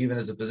 right? So even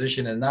as a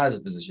physician and not as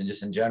a physician,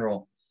 just in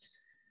general.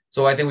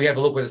 So I think we have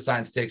to look where the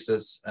science takes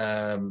us.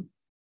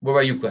 What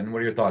about you, Clinton? What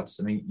are your thoughts?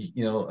 I mean,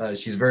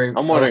 she's very.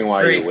 I'm wondering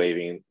why you're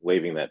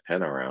waving that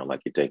pen around like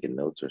you're taking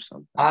notes or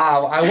something.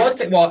 I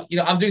was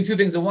I'm doing two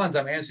things at once.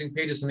 I'm answering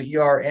pages from the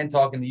ER and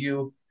talking to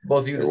you,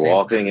 both of you. You're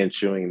walking and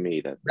chewing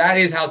meat. That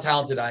is how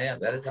talented I am.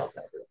 That is how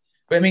talented.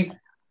 But I mean,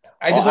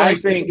 I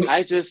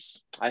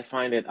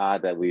find it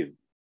odd that we've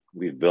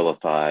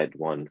vilified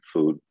one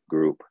food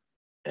group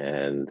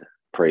and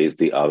praised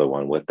the other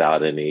one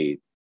without any.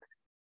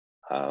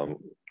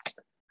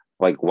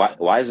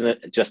 Why isn't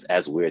it just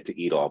as weird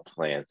to eat all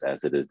plants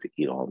as it is to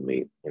eat all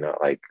meat?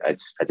 I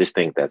just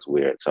think that's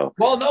weird. So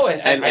I've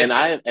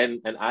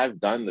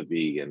done the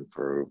vegan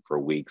for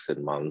weeks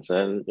and months,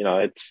 and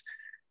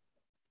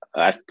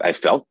I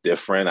felt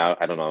different.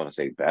 I don't know if I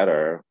say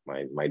better.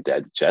 My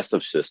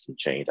digestive system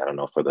changed. I don't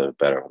know for the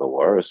better or the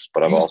worse,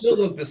 but you still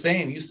look the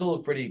same. You still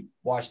look pretty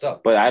washed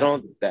up. But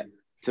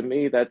to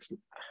me, that's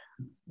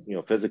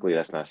physically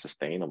that's not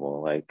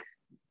sustainable. Like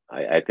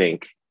I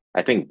think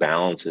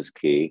balance is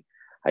key.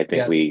 I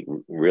think we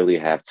really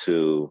have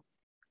to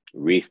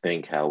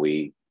rethink how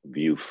we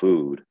view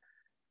food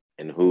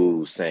and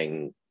who's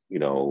saying,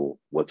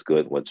 what's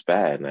good, what's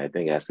bad. And I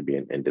think it has to be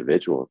an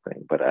individual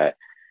thing. But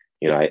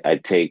I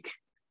take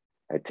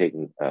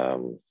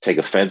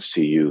offense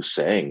to you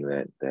saying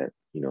that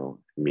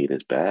meat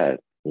is bad.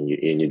 And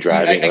you're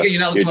driving.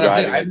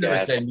 I've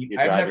never said meat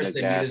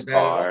is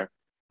bad.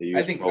 You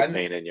use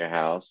propane in your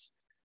house.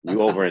 You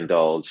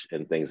overindulge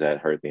in things that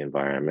hurt the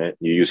environment.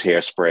 You use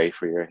hairspray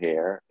for your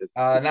hair.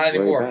 Not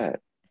anymore. Bad.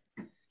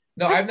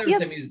 No, I've never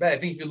said meat is bad. I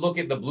think if you look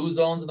at the blue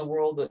zones in the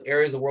world, the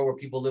areas of the world where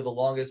people live the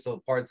longest,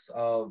 so parts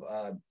of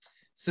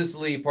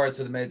Sicily, parts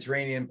of the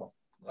Mediterranean,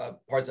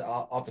 parts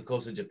off the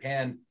coast of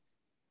Japan,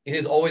 it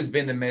has always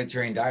been the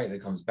Mediterranean diet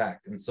that comes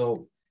back. And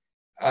so,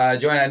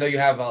 Joanna, I know you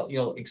have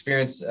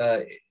experience,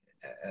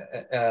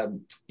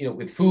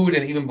 with food,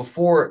 and even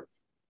before.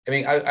 I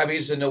mean, I'd be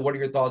interested to know what are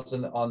your thoughts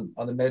on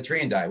the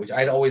Mediterranean diet, which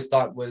I'd always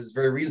thought was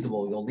very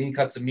reasonable. Lean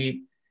cuts of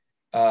meat,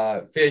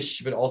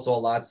 fish, but also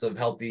lots of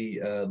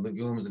healthy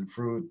legumes and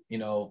fruit.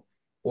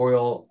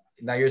 Oil.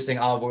 Now you're saying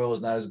olive oil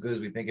is not as good as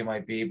we think it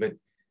might be, but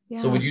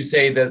So would you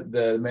say that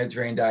the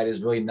Mediterranean diet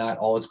is really not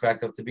all it's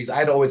cracked up to be? Because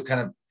I'd always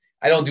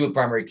I don't do a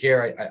primary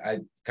care. I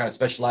kind of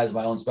specialize in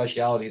my own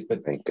specialties,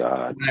 but thank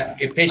God.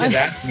 If patients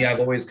ask me, I've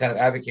always kind of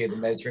advocated the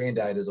Mediterranean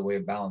diet as a way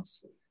of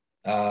balance.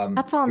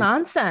 That's all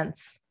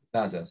nonsense.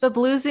 Nonsense. The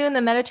Blue Zoo and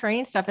the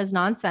Mediterranean stuff is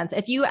nonsense.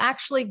 If you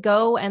actually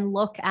go and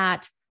look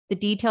at the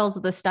details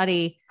of the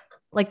study,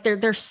 like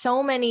there's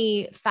so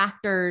many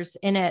factors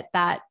in it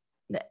that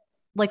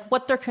like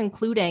what they're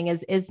concluding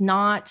is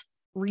not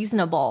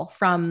reasonable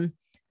from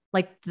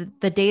like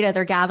the data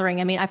they're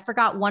gathering. I mean, I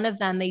forgot one of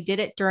them, they did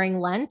it during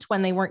Lent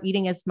when they weren't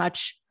eating as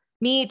much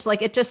meat.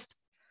 Like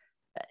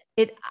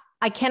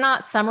I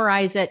cannot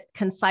summarize it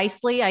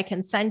concisely. I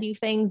can send you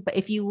things, but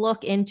if you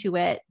look into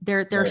it,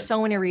 there are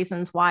so many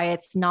reasons why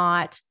it's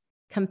not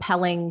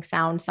compelling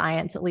sound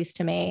science, at least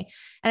to me.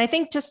 And I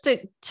think just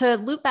to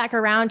loop back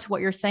around to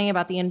what you're saying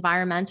about the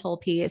environmental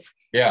piece.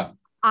 Yeah.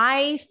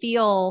 I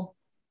feel,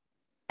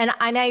 and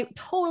I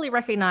totally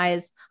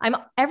recognize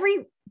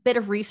every bit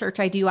of research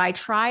I do, I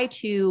try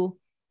to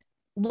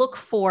look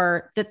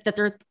for that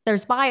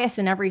there's bias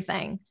in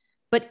everything,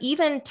 but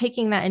even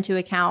taking that into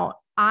account,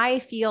 I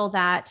feel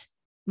that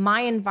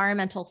my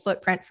environmental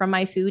footprint from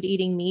my food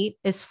eating meat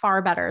is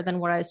far better than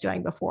what I was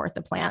doing before with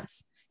the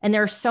plants. And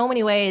there are so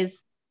many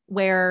ways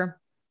where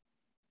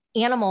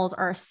animals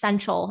are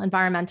essential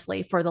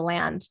environmentally for the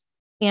land.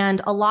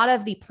 And a lot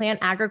of the plant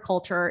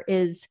agriculture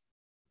is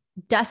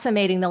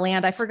decimating the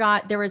land. I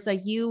forgot there was a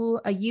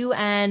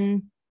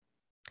UN,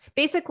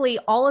 basically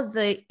all of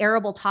the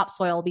arable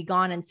topsoil will be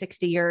gone in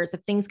 60 years if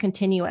things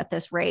continue at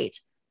this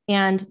rate.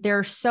 And there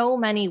are so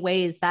many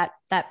ways that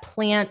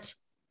plant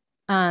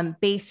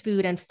based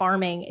food and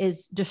farming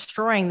is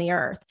destroying the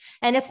earth.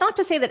 And it's not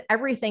to say that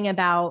everything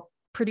about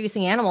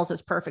producing animals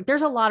is perfect.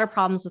 There's a lot of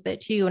problems with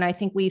it too. And I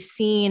think we've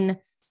seen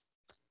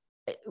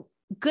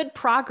good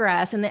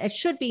progress and that it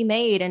should be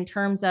made in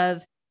terms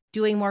of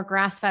doing more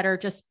grass-fed or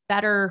just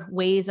better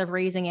ways of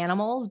raising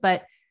animals.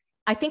 But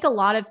I think a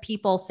lot of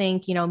people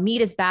think,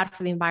 meat is bad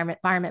for the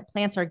environment,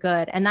 plants are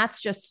good. And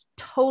that's just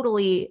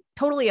totally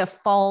a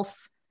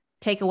false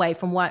takeaway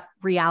from what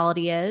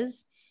reality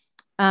is.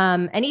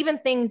 And even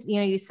things,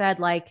 you said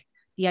like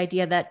the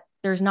idea that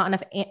there's not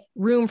enough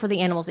room for the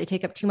animals. They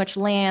take up too much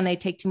land. They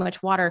take too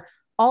much water.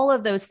 All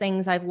of those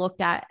things I've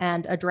looked at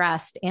and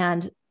addressed,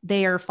 and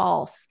they are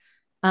false.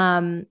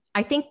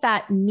 I think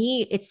that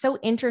meat, it's so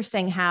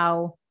interesting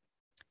how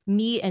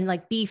meat and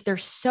like beef, they're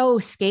so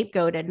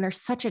scapegoated and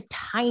there's such a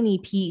tiny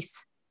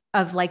piece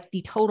of like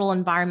the total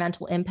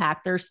environmental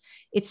impact.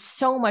 It's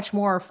so much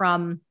more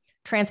from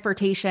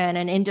transportation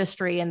and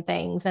industry and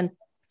things. And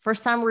for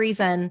some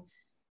reason,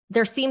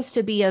 there seems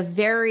to be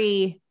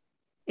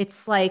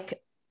it's like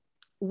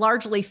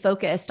largely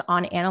focused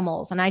on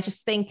animals. And I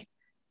just think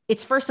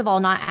it's first of all,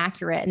 not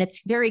accurate. And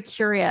it's very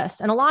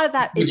curious. And a lot of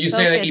that is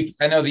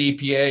focused. I know the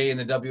EPA and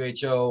the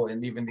WHO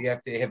and even the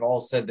FDA have all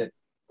said that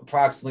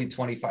approximately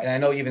 25, and I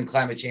know even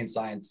climate change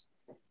science,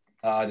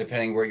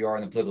 depending where you are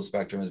in the political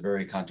spectrum, is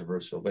very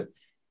controversial, but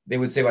they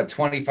would say about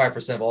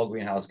 25% of all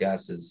greenhouse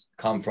gases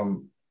come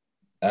from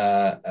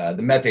the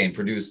methane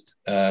produced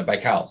by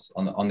cows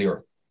on the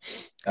earth.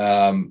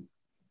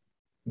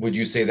 Would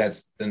you say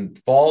that's then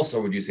false,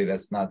 or would you say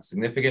that's not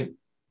significant?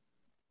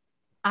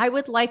 I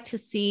would like to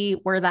see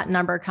where that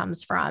number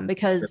comes from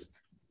because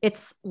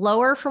it's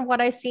lower from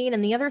what I've seen.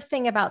 And the other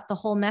thing about the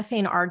whole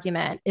methane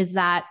argument is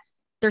that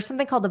there's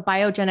something called the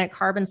biogenic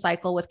carbon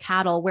cycle with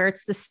cattle, where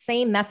it's the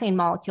same methane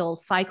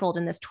molecules cycled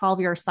in this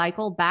 12-year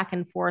cycle back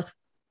and forth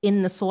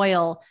in the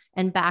soil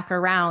and back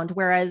around.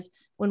 Whereas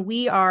when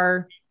we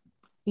are,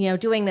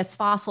 doing this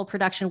fossil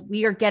production,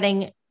 we are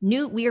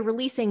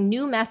releasing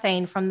new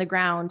methane from the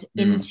ground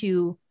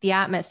into the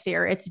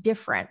atmosphere. It's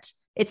different.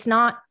 It's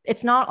not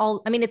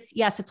all,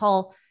 it's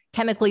all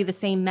chemically the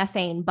same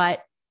methane,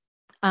 but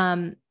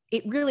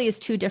it really is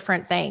two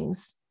different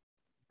things.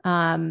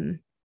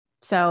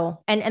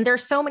 So, and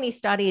there's so many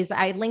studies,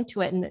 I linked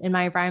to it in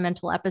my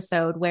environmental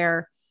episode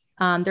where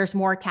there's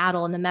more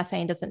cattle and the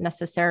methane doesn't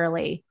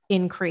necessarily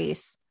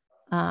increase.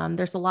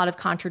 There's a lot of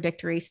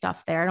contradictory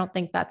stuff there. I don't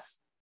think that's,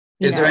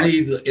 is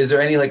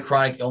there any like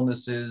chronic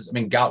illnesses? I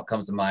mean, gout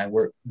comes to mind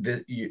where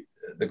the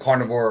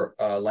carnivore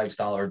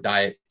lifestyle or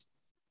diet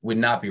would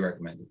not be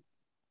recommended.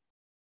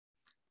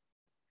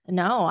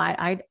 No,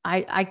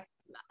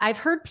 I've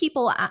heard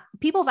people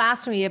have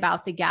asked me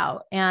about the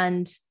gout,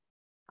 and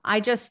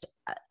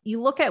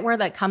you look at where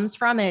that comes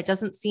from and it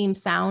doesn't seem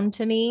sound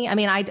to me. I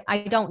mean, I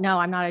don't know.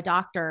 I'm not a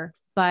doctor,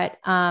 but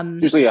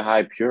usually a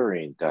high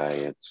purine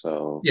diet.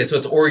 So so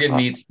it's organ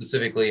meat,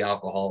 specifically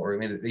alcohol, or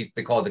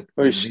they call it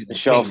the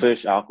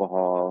shellfish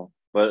alcohol,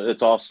 but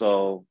it's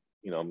also,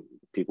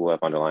 people who have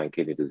underlying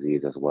kidney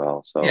disease as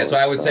well. So so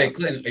I would say,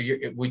 Clint,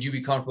 would you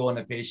be comfortable in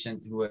a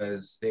patient who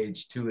has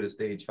stage 2 to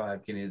stage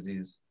 5 kidney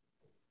disease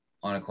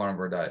on a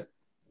carnivore diet?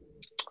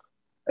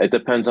 It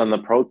depends on the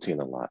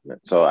protein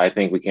allotment. So I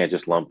think we can't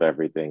just lump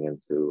everything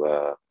into.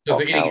 So if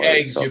they're eating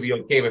eggs, you'll be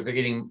okay. But if they're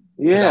eating.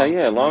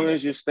 As long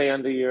as you stay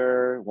under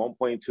your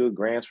 1.2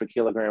 grams per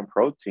kilogram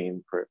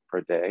protein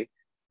per day,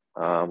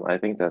 I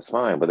think that's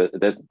fine. But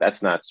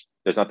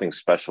there's nothing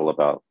special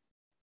about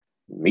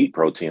meat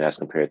protein as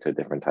compared to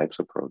different types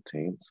of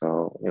protein.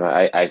 So,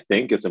 I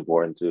think it's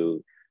important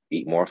to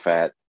eat more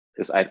fat.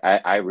 Because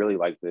I really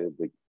like the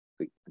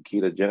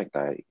ketogenic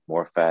diet,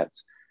 more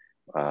fats,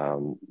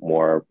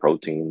 more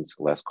proteins,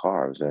 less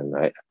carbs.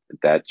 And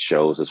that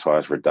shows as far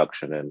as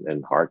reduction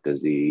in heart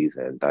disease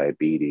and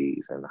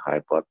diabetes and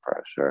high blood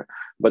pressure.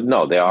 But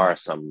no, there are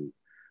some.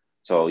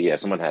 So yeah, if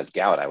someone has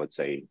gout, I would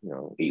say,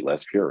 eat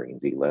less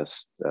purines, eat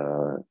less,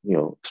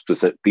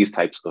 specific these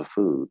types of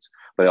foods.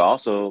 But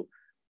also,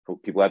 for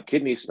people who have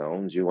kidney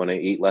stones, you want to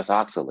eat less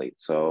oxalate.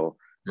 So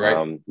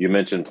right. You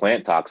mentioned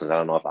plant toxins. I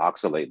don't know if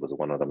oxalate was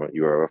one of them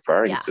you were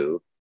referring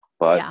to,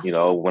 but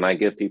when I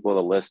give people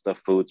a list of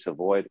foods to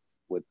avoid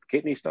with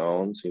kidney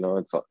stones,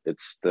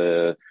 it's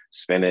the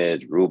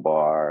spinach,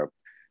 rhubarb,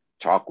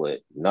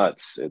 chocolate,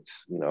 nuts.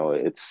 It's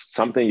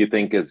something you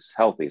think is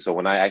healthy. So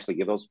when I actually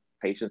give those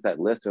patients that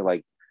list, they're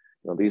like,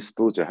 these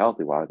foods are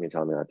healthy. Why aren't you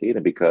telling me not to eat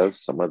it?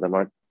 Because some of them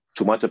are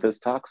too much of it's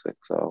toxic.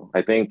 So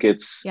I think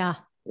it's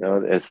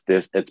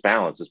it's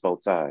balance. It's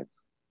both sides.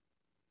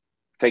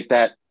 Take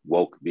that,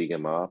 woke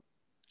vegan mob.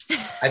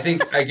 I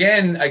think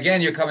again,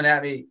 you're coming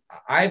at me.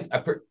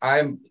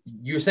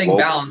 You're saying woke,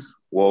 balance.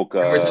 Woke.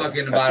 We're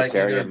talking about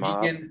either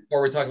vegan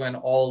or we're talking about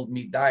an all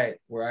meat diet,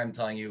 where I'm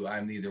telling you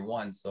I'm neither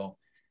one. So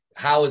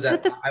how is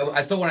that?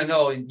 I still want to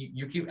know. And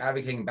you keep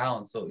advocating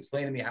balance. So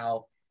explain to me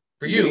how,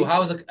 for you,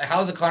 how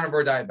is a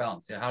carnivore diet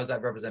balanced? How does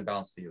that represent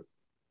balance to you?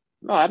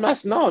 No, I'm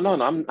not.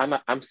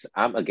 No.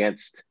 I'm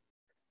against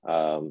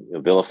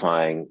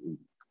vilifying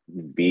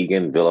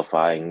vegan,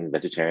 vilifying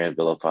vegetarian,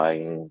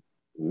 vilifying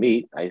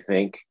meat. I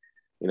think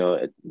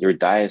your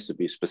diet should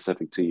be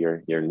specific to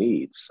your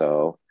needs.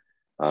 So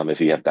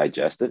if you have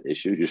digestive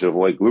issues, you should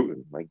avoid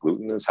gluten. Like,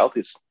 gluten is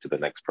healthy to the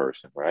next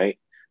person, right?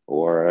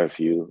 Or if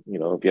you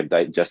have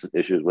digestive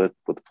issues with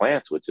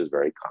plants, which is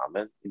very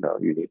common,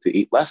 you need to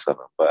eat less of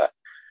them. But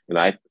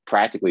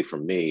practically, for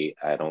me,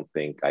 I don't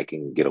think I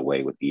can get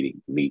away with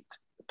eating meat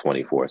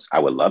 24. I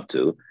would love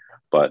to,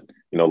 but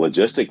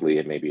logistically,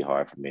 it may be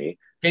hard for me.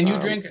 Can you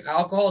drink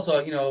alcohol?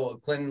 So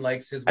Clinton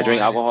likes his wine. I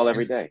drink alcohol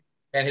every day.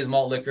 And his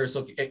malt liquor.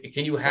 So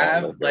can you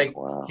have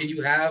can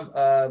you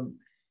have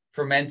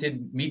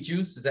fermented meat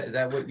juice? Is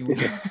that what you would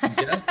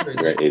suggest?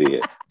 You're an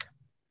idiot.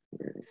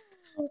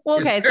 Well,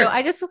 okay, so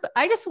I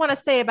just want to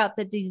say about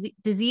the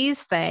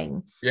disease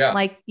thing. Yeah.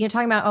 Like, you're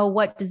talking about,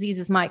 what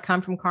diseases might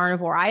come from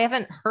carnivore. I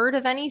haven't heard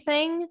of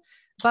anything,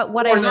 but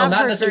what I have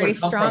heard very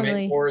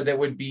strongly, or there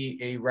would be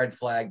a red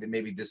flag that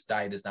maybe this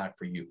diet is not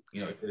for you.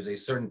 If there's a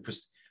certain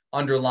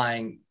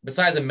underlying,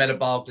 besides a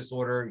metabolic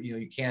disorder,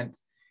 you can't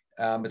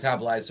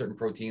metabolize certain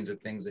proteins or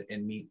things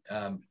in meat.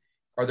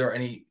 Are there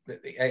any?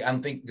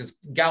 I'm thinking, because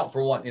gout,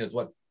 for one, is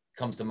what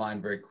comes to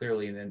mind very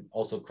clearly, and then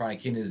also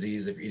chronic kidney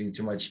disease if you're eating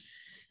too much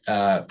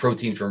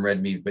protein from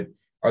red meat. But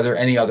are there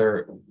any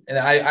other? And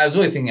I was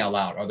really thinking out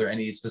loud. Are there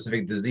any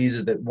specific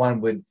diseases that one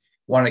would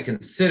want to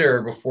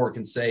consider before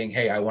saying,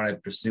 "Hey, I want to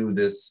pursue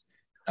this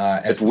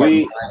as part of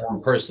my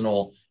own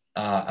personal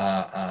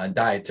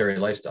dietary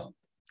lifestyle"?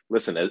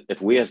 Listen, if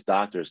we as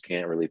doctors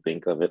can't really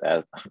think of it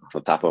off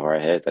the top of our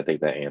heads, I think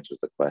that answers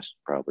the question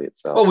probably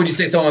itself. Well, would you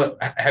say someone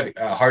having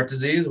heart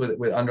disease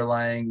with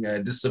underlying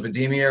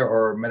dyslipidemia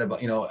or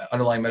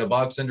underlying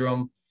metabolic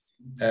syndrome?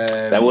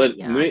 That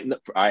would,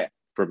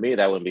 for me,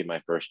 that wouldn't be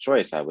my first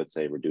choice. I would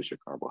say reduce your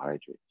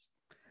carbohydrates.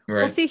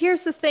 Right. Well, see,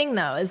 here's the thing,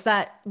 though, is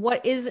that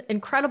what is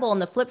incredible on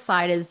the flip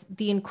side is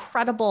the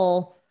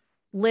incredible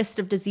list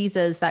of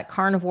diseases that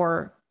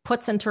carnivore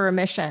puts into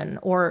remission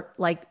or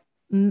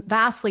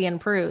vastly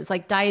improves,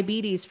 like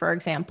diabetes, for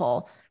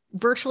example.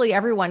 Virtually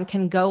everyone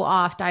can go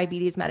off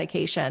diabetes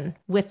medication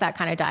with that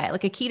kind of diet,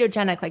 like a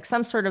ketogenic, like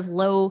some sort of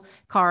low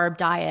carb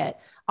diet.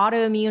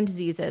 Autoimmune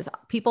diseases,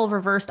 people have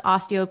reversed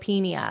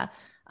osteopenia,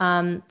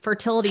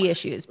 fertility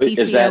issues,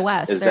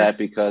 PCOS. Is that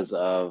because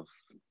of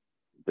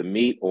the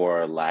meat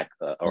or lack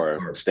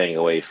or staying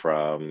away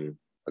from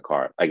the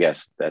carb? I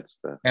guess that's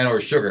or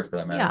sugar, for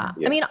that matter.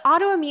 Yeah. I mean,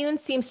 autoimmune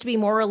seems to be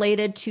more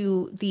related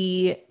to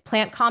the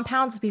plant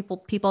compounds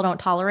people don't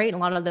tolerate, and a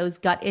lot of those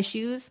gut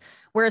issues.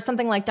 Whereas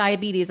something like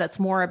diabetes, that's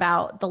more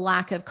about the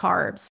lack of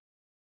carbs.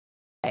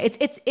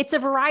 It's a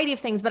variety of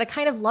things, but I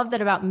kind of love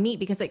that about meat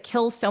because it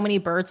kills so many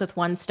birds with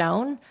one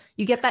stone.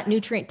 You get that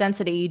nutrient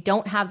density, you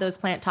don't have those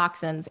plant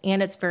toxins,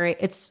 and there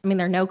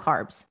are no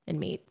carbs in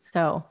meat.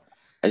 So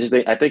I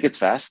think it's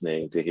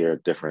fascinating to hear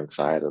a different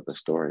side of the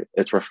story.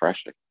 It's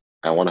refreshing.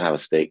 I want to have a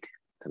steak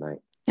tonight.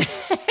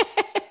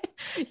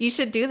 You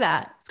should do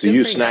that. Do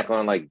you snack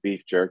on like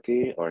beef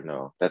jerky or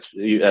no? That's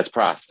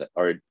processed.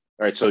 Or all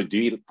right. So do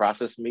you eat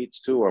processed meats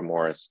too, or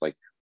more? It's like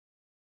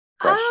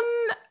fresh.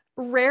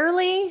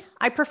 Rarely.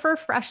 I prefer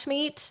fresh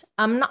meat.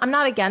 I'm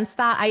not against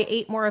that. I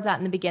ate more of that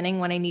in the beginning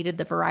when I needed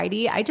the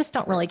variety. I just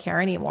don't really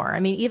care anymore. I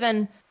mean,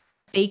 even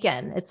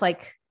bacon, it's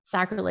like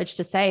sacrilege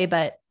to say,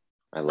 but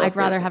I'd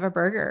rather have a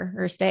burger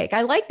or a steak.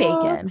 I like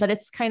bacon, but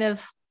it's kind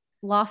of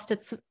lost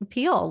its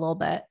appeal a little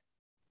bit.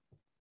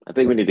 I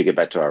think we need to get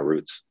back to our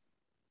roots.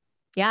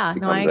 Yeah,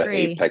 Become I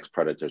agree. The apex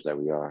predators that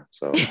we are.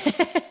 So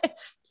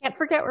can't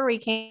forget where we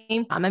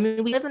came from. I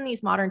mean, we live in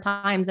these modern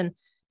times and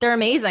they're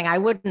amazing. I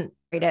wouldn't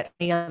rate it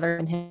any other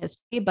in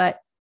history, but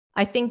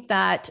I think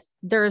that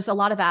there's a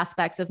lot of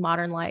aspects of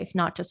modern life,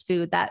 not just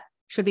food, that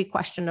should be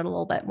questioned a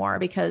little bit more,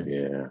 because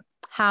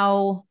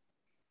how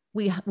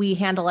we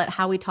handle it,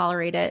 how we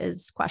tolerate it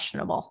is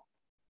questionable.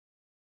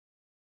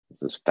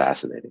 This is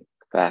fascinating.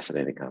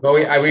 Fascinating. Well,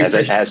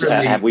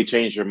 have we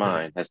changed your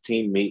mind? Has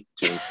Team Meat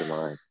changed your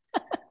mind?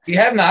 We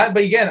have not,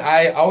 but again,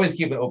 I always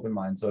keep an open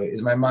mind. So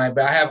is my mind,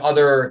 but I have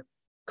other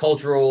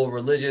cultural,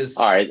 religious.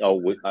 All right.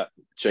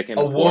 Chicken.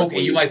 Awoke.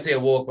 You might say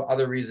awoke for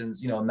other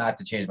reasons, not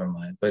to change my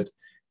mind. But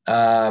do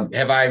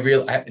I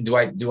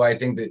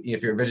think that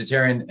if you're a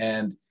vegetarian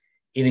and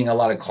eating a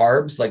lot of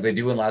carbs like they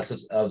do in lots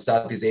of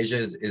Southeast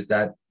Asia, is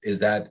that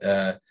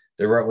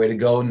the right way to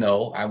go?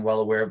 No, I'm well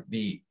aware of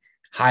the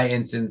high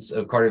incidence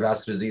of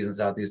cardiovascular disease in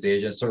Southeast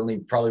Asia, certainly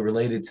probably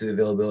related to the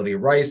availability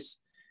of rice,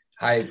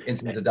 high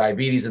incidence of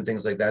diabetes and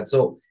things like that.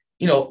 So,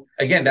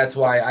 again, that's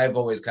why I've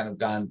always kind of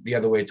gone the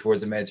other way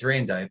towards the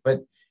Mediterranean diet. But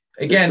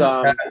again,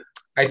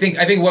 I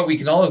think what we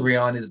can all agree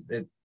on is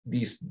that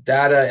these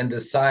data and the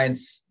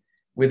science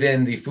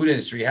within the food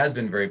industry has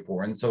been very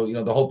poor. And so,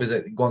 the hope is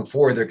that going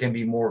forward, there can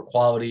be more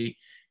quality,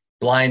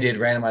 blinded,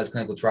 randomized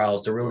clinical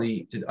trials to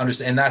really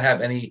understand and not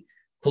have any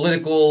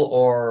political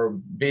or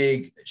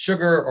big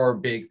sugar or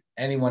big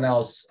anyone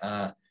else,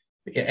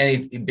 any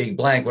big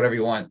blank, whatever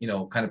you want,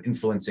 kind of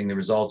influencing the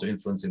results or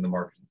influencing the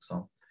marketing.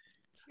 So,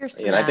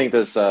 and I think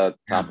this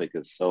topic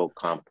is so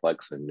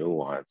complex and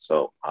nuanced.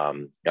 So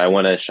I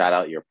want to shout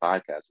out your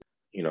podcast.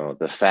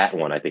 The fat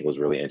one I think was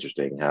really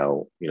interesting.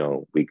 How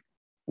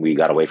we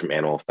got away from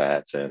animal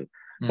fats, and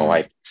my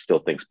wife still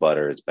thinks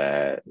butter is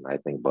bad, and I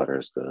think butter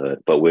is good.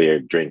 But we're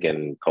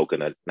drinking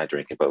coconut, not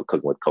drinking, but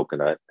cooking with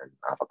coconut and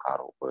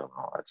avocado oil and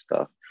all that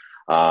stuff.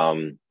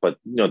 But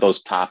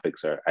those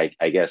topics are,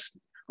 I guess,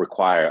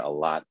 require a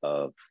lot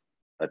of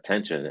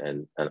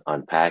attention and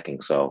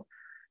unpacking. So,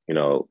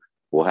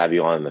 we'll have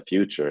you on in the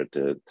future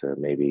to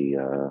maybe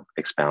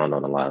expound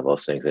on a lot of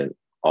those things, and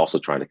also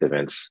trying to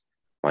convince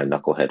my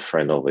knucklehead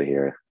friend over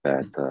here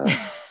that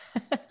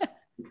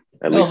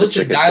at least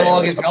listen,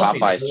 dialogue is healthy.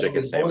 Popeye's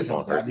chicken sandwich.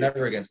 I'm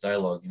never against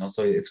dialogue,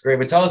 so it's great.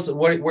 But tell us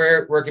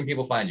where can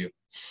people find you?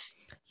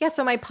 Yeah,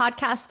 so my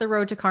podcast, The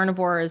Road to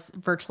Carnivore, is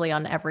virtually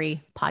on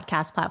every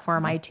podcast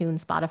platform,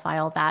 iTunes,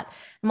 Spotify, all that.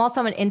 I'm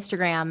also on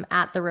Instagram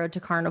at The Road to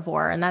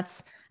Carnivore, and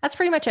that's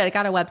pretty much it. I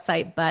got a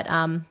website, but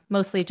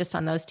mostly just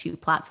on those two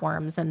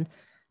platforms, and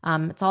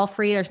it's all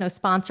free. There's no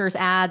sponsors,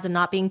 ads, and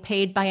not being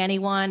paid by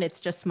anyone. It's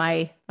just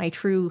my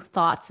true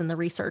thoughts and the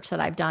research that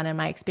I've done and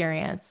my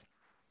experience.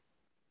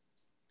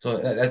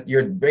 So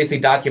you're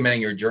basically documenting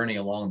your journey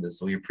along this.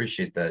 So we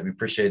appreciate that. We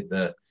appreciate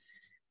the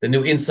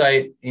new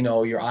insight,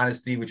 your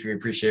honesty, which we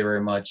appreciate very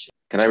much.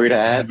 Can I read an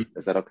ad?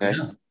 Is that okay?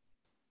 Yeah.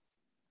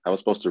 I was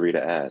supposed to read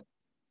an ad.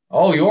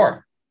 Oh, you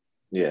are?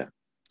 Yeah.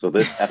 So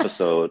this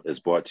episode is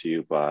brought to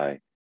you by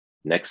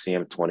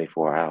Nexium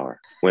 24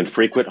 Hour. When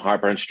frequent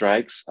heartburn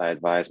strikes, I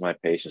advise my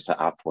patients to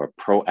opt for a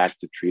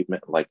proactive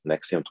treatment like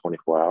Nexium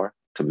 24 Hour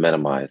to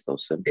minimize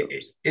those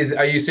symptoms.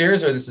 Are you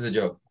serious, or this is a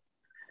joke?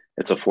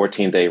 It's a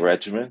 14-day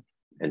regimen,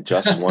 and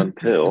just one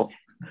pill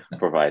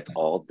provides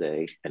all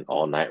day and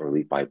all night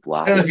relief by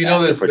blocking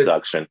acid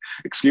production.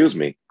 Excuse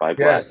me, by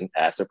blocking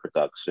acid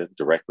production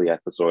directly at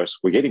the source.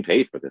 We're getting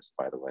paid for this,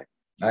 by the way.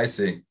 I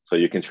see. So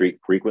you can treat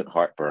frequent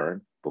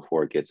heartburn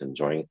before it gets in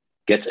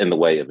the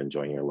way of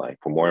enjoying your life.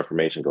 For more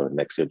information, go to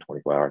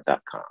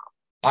nexium24hour.com.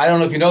 I don't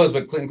know if you know this,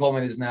 but Dr.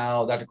 Coleman is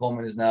now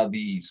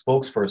the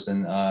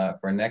spokesperson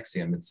for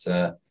Nexium. It's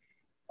are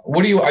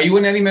you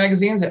in any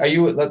magazines? Are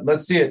you?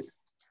 Let's see it.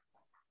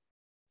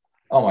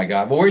 Oh my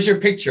God! Well, where's your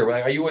picture?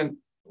 Are you in?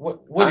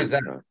 What is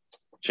that?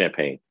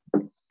 Champagne.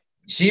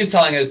 She's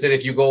telling us that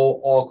if you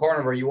go all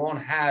carnivore, you won't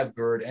have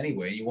GERD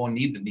anyway. You won't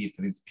need the need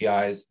for these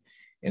PIs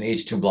and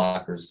H2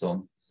 blockers.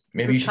 So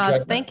maybe you should try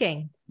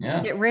thinking.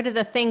 Yeah. Get rid of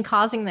the thing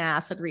causing the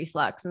acid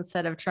reflux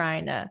instead of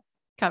trying to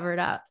cover it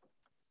up,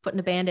 putting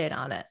a Band-Aid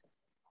on it.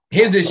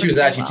 His issue is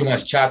actually too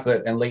much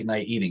chocolate and late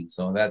night eating.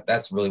 So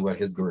that's really what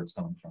his GERD's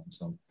coming from.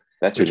 So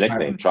that's your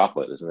nickname,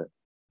 chocolate, isn't it?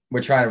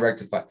 We're trying to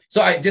rectify.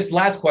 So just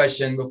last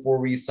question before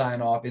we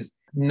sign off is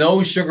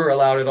no sugar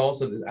allowed at all.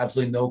 So there's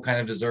absolutely no kind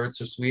of desserts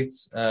or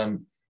sweets.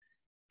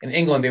 In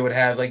England, they would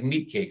have like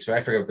meat cakes, or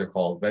I forget what they're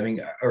called, but I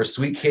mean, or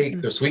sweet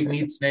cake or sweet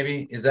meats,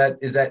 maybe. Is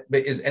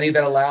any of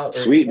that allowed?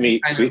 Sweet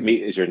meat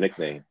is your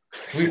nickname.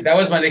 Sweet. That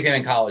was my nickname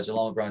in college,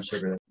 along with brown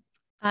sugar.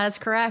 That's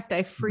correct.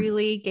 I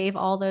freely gave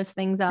all those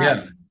things up.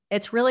 Yeah.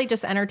 It's really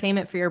just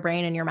entertainment for your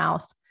brain and your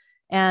mouth.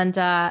 And,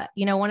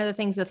 one of the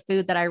things with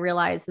food that I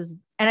realize is,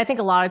 and I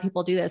think a lot of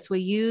people do this, we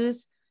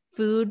use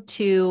food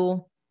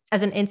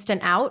as an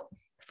instant out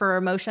for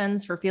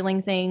emotions, for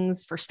feeling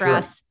things, for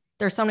stress. Sure.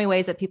 There's so many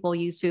ways that people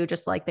use food,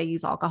 just like they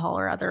use alcohol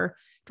or other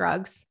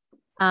drugs.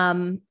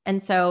 And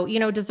so,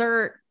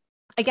 dessert,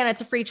 again,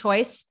 it's a free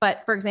choice.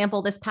 But for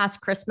example, this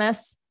past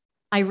Christmas,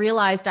 I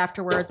realized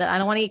afterward that I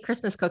don't want to eat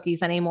Christmas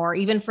cookies anymore,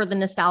 even for the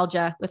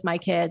nostalgia with my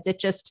kids.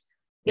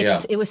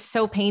 It was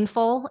so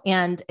painful.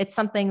 And it's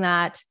something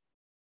that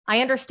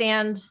I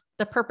understand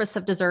the purpose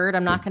of dessert.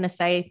 I'm not going to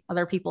say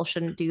other people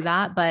shouldn't do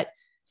that, but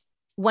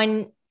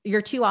when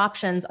your two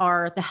options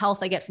are the health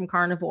I get from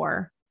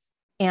carnivore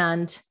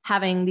and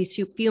having these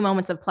few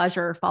moments of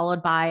pleasure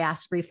followed by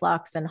acid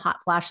reflux and hot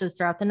flashes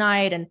throughout the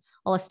night and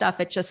all this stuff,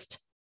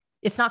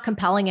 it's not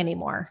compelling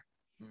anymore.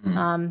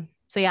 Mm-hmm.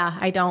 So yeah,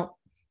 I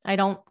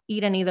don't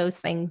eat any of those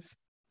things.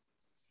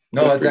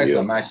 No, that's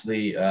excellent. I'm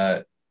actually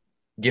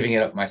giving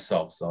it up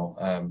myself. So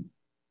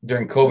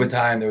during COVID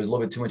time, there was a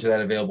little bit too much of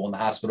that available in the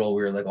hospital.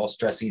 We were like all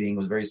stress eating. It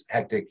was very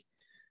hectic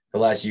for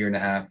the last year and a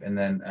half. And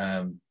then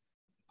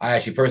I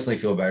actually personally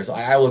feel better. So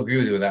I will agree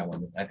with you with that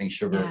one. I think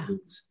sugar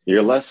is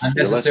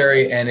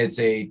unnecessary, and it's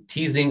a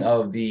teasing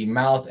of the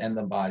mouth and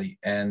the body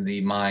and the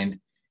mind.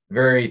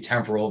 Very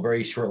temporal,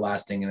 very short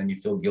lasting, and then you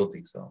feel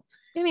guilty. So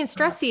I mean,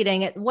 stress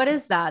eating, what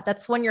is that?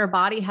 That's when your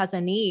body has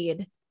a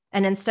need.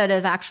 And instead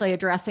of actually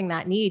addressing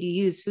that need, you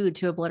use food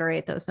to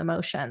obliterate those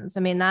emotions.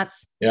 I mean,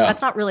 that's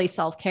not really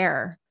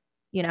self-care,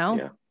 you know?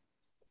 Yeah.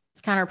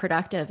 It's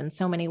counterproductive in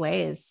so many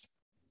ways.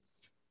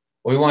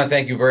 Well, we want to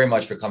thank you very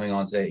much for coming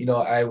on today. You know,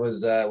 I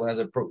was,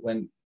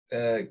 when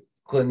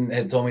Clinton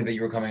had told me that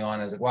you were coming on,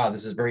 I was like, wow,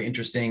 this is very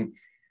interesting.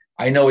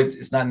 I know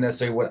it's not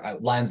necessarily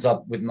what lines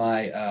up with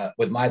my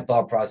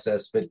thought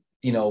process, but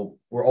you know,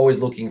 we're always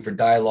looking for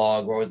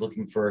dialogue. We're always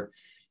looking for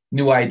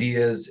new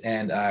ideas.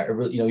 And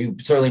you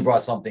certainly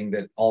brought something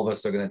that all of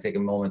us are going to take a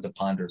moment to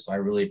ponder. So I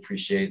really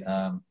appreciate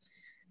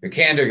your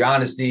candor, your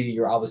honesty,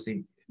 your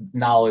obviously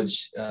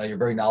knowledge. You're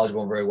very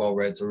knowledgeable and very well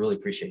read. So I really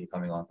appreciate you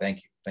coming on. Thank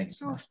you. Thank you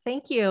so much.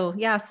 Thank you.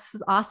 Yes, this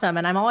is awesome.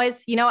 And I'm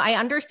always, I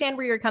understand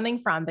where you're coming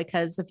from,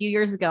 because a few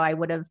years ago, I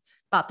would have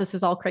thought this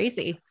was all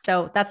crazy.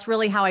 So that's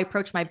really how I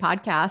approach my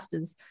podcast.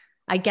 Is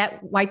I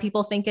get why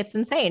people think it's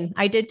insane.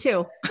 I did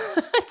too,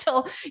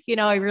 until,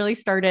 I really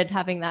started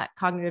having that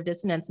cognitive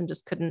dissonance and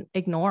just couldn't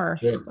ignore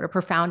what a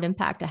profound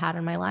impact it had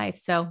on my life.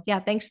 So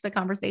yeah, thanks for the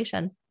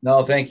conversation.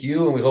 No, thank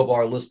you. And we hope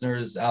our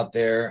listeners out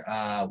there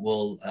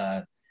will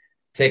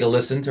take a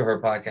listen to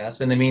her podcast.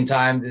 But in the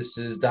meantime, this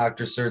is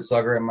Dr. Serge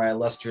Slugger and my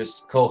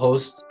illustrious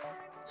co-host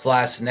 /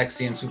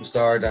 NXIVM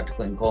superstar, Dr.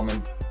 Clinton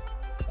Coleman.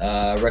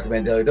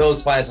 Recommend Daily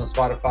Dose. Find us on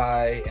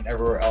Spotify and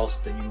everywhere else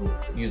that you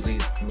usually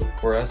look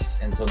for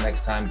us. Until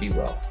next time, be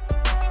well.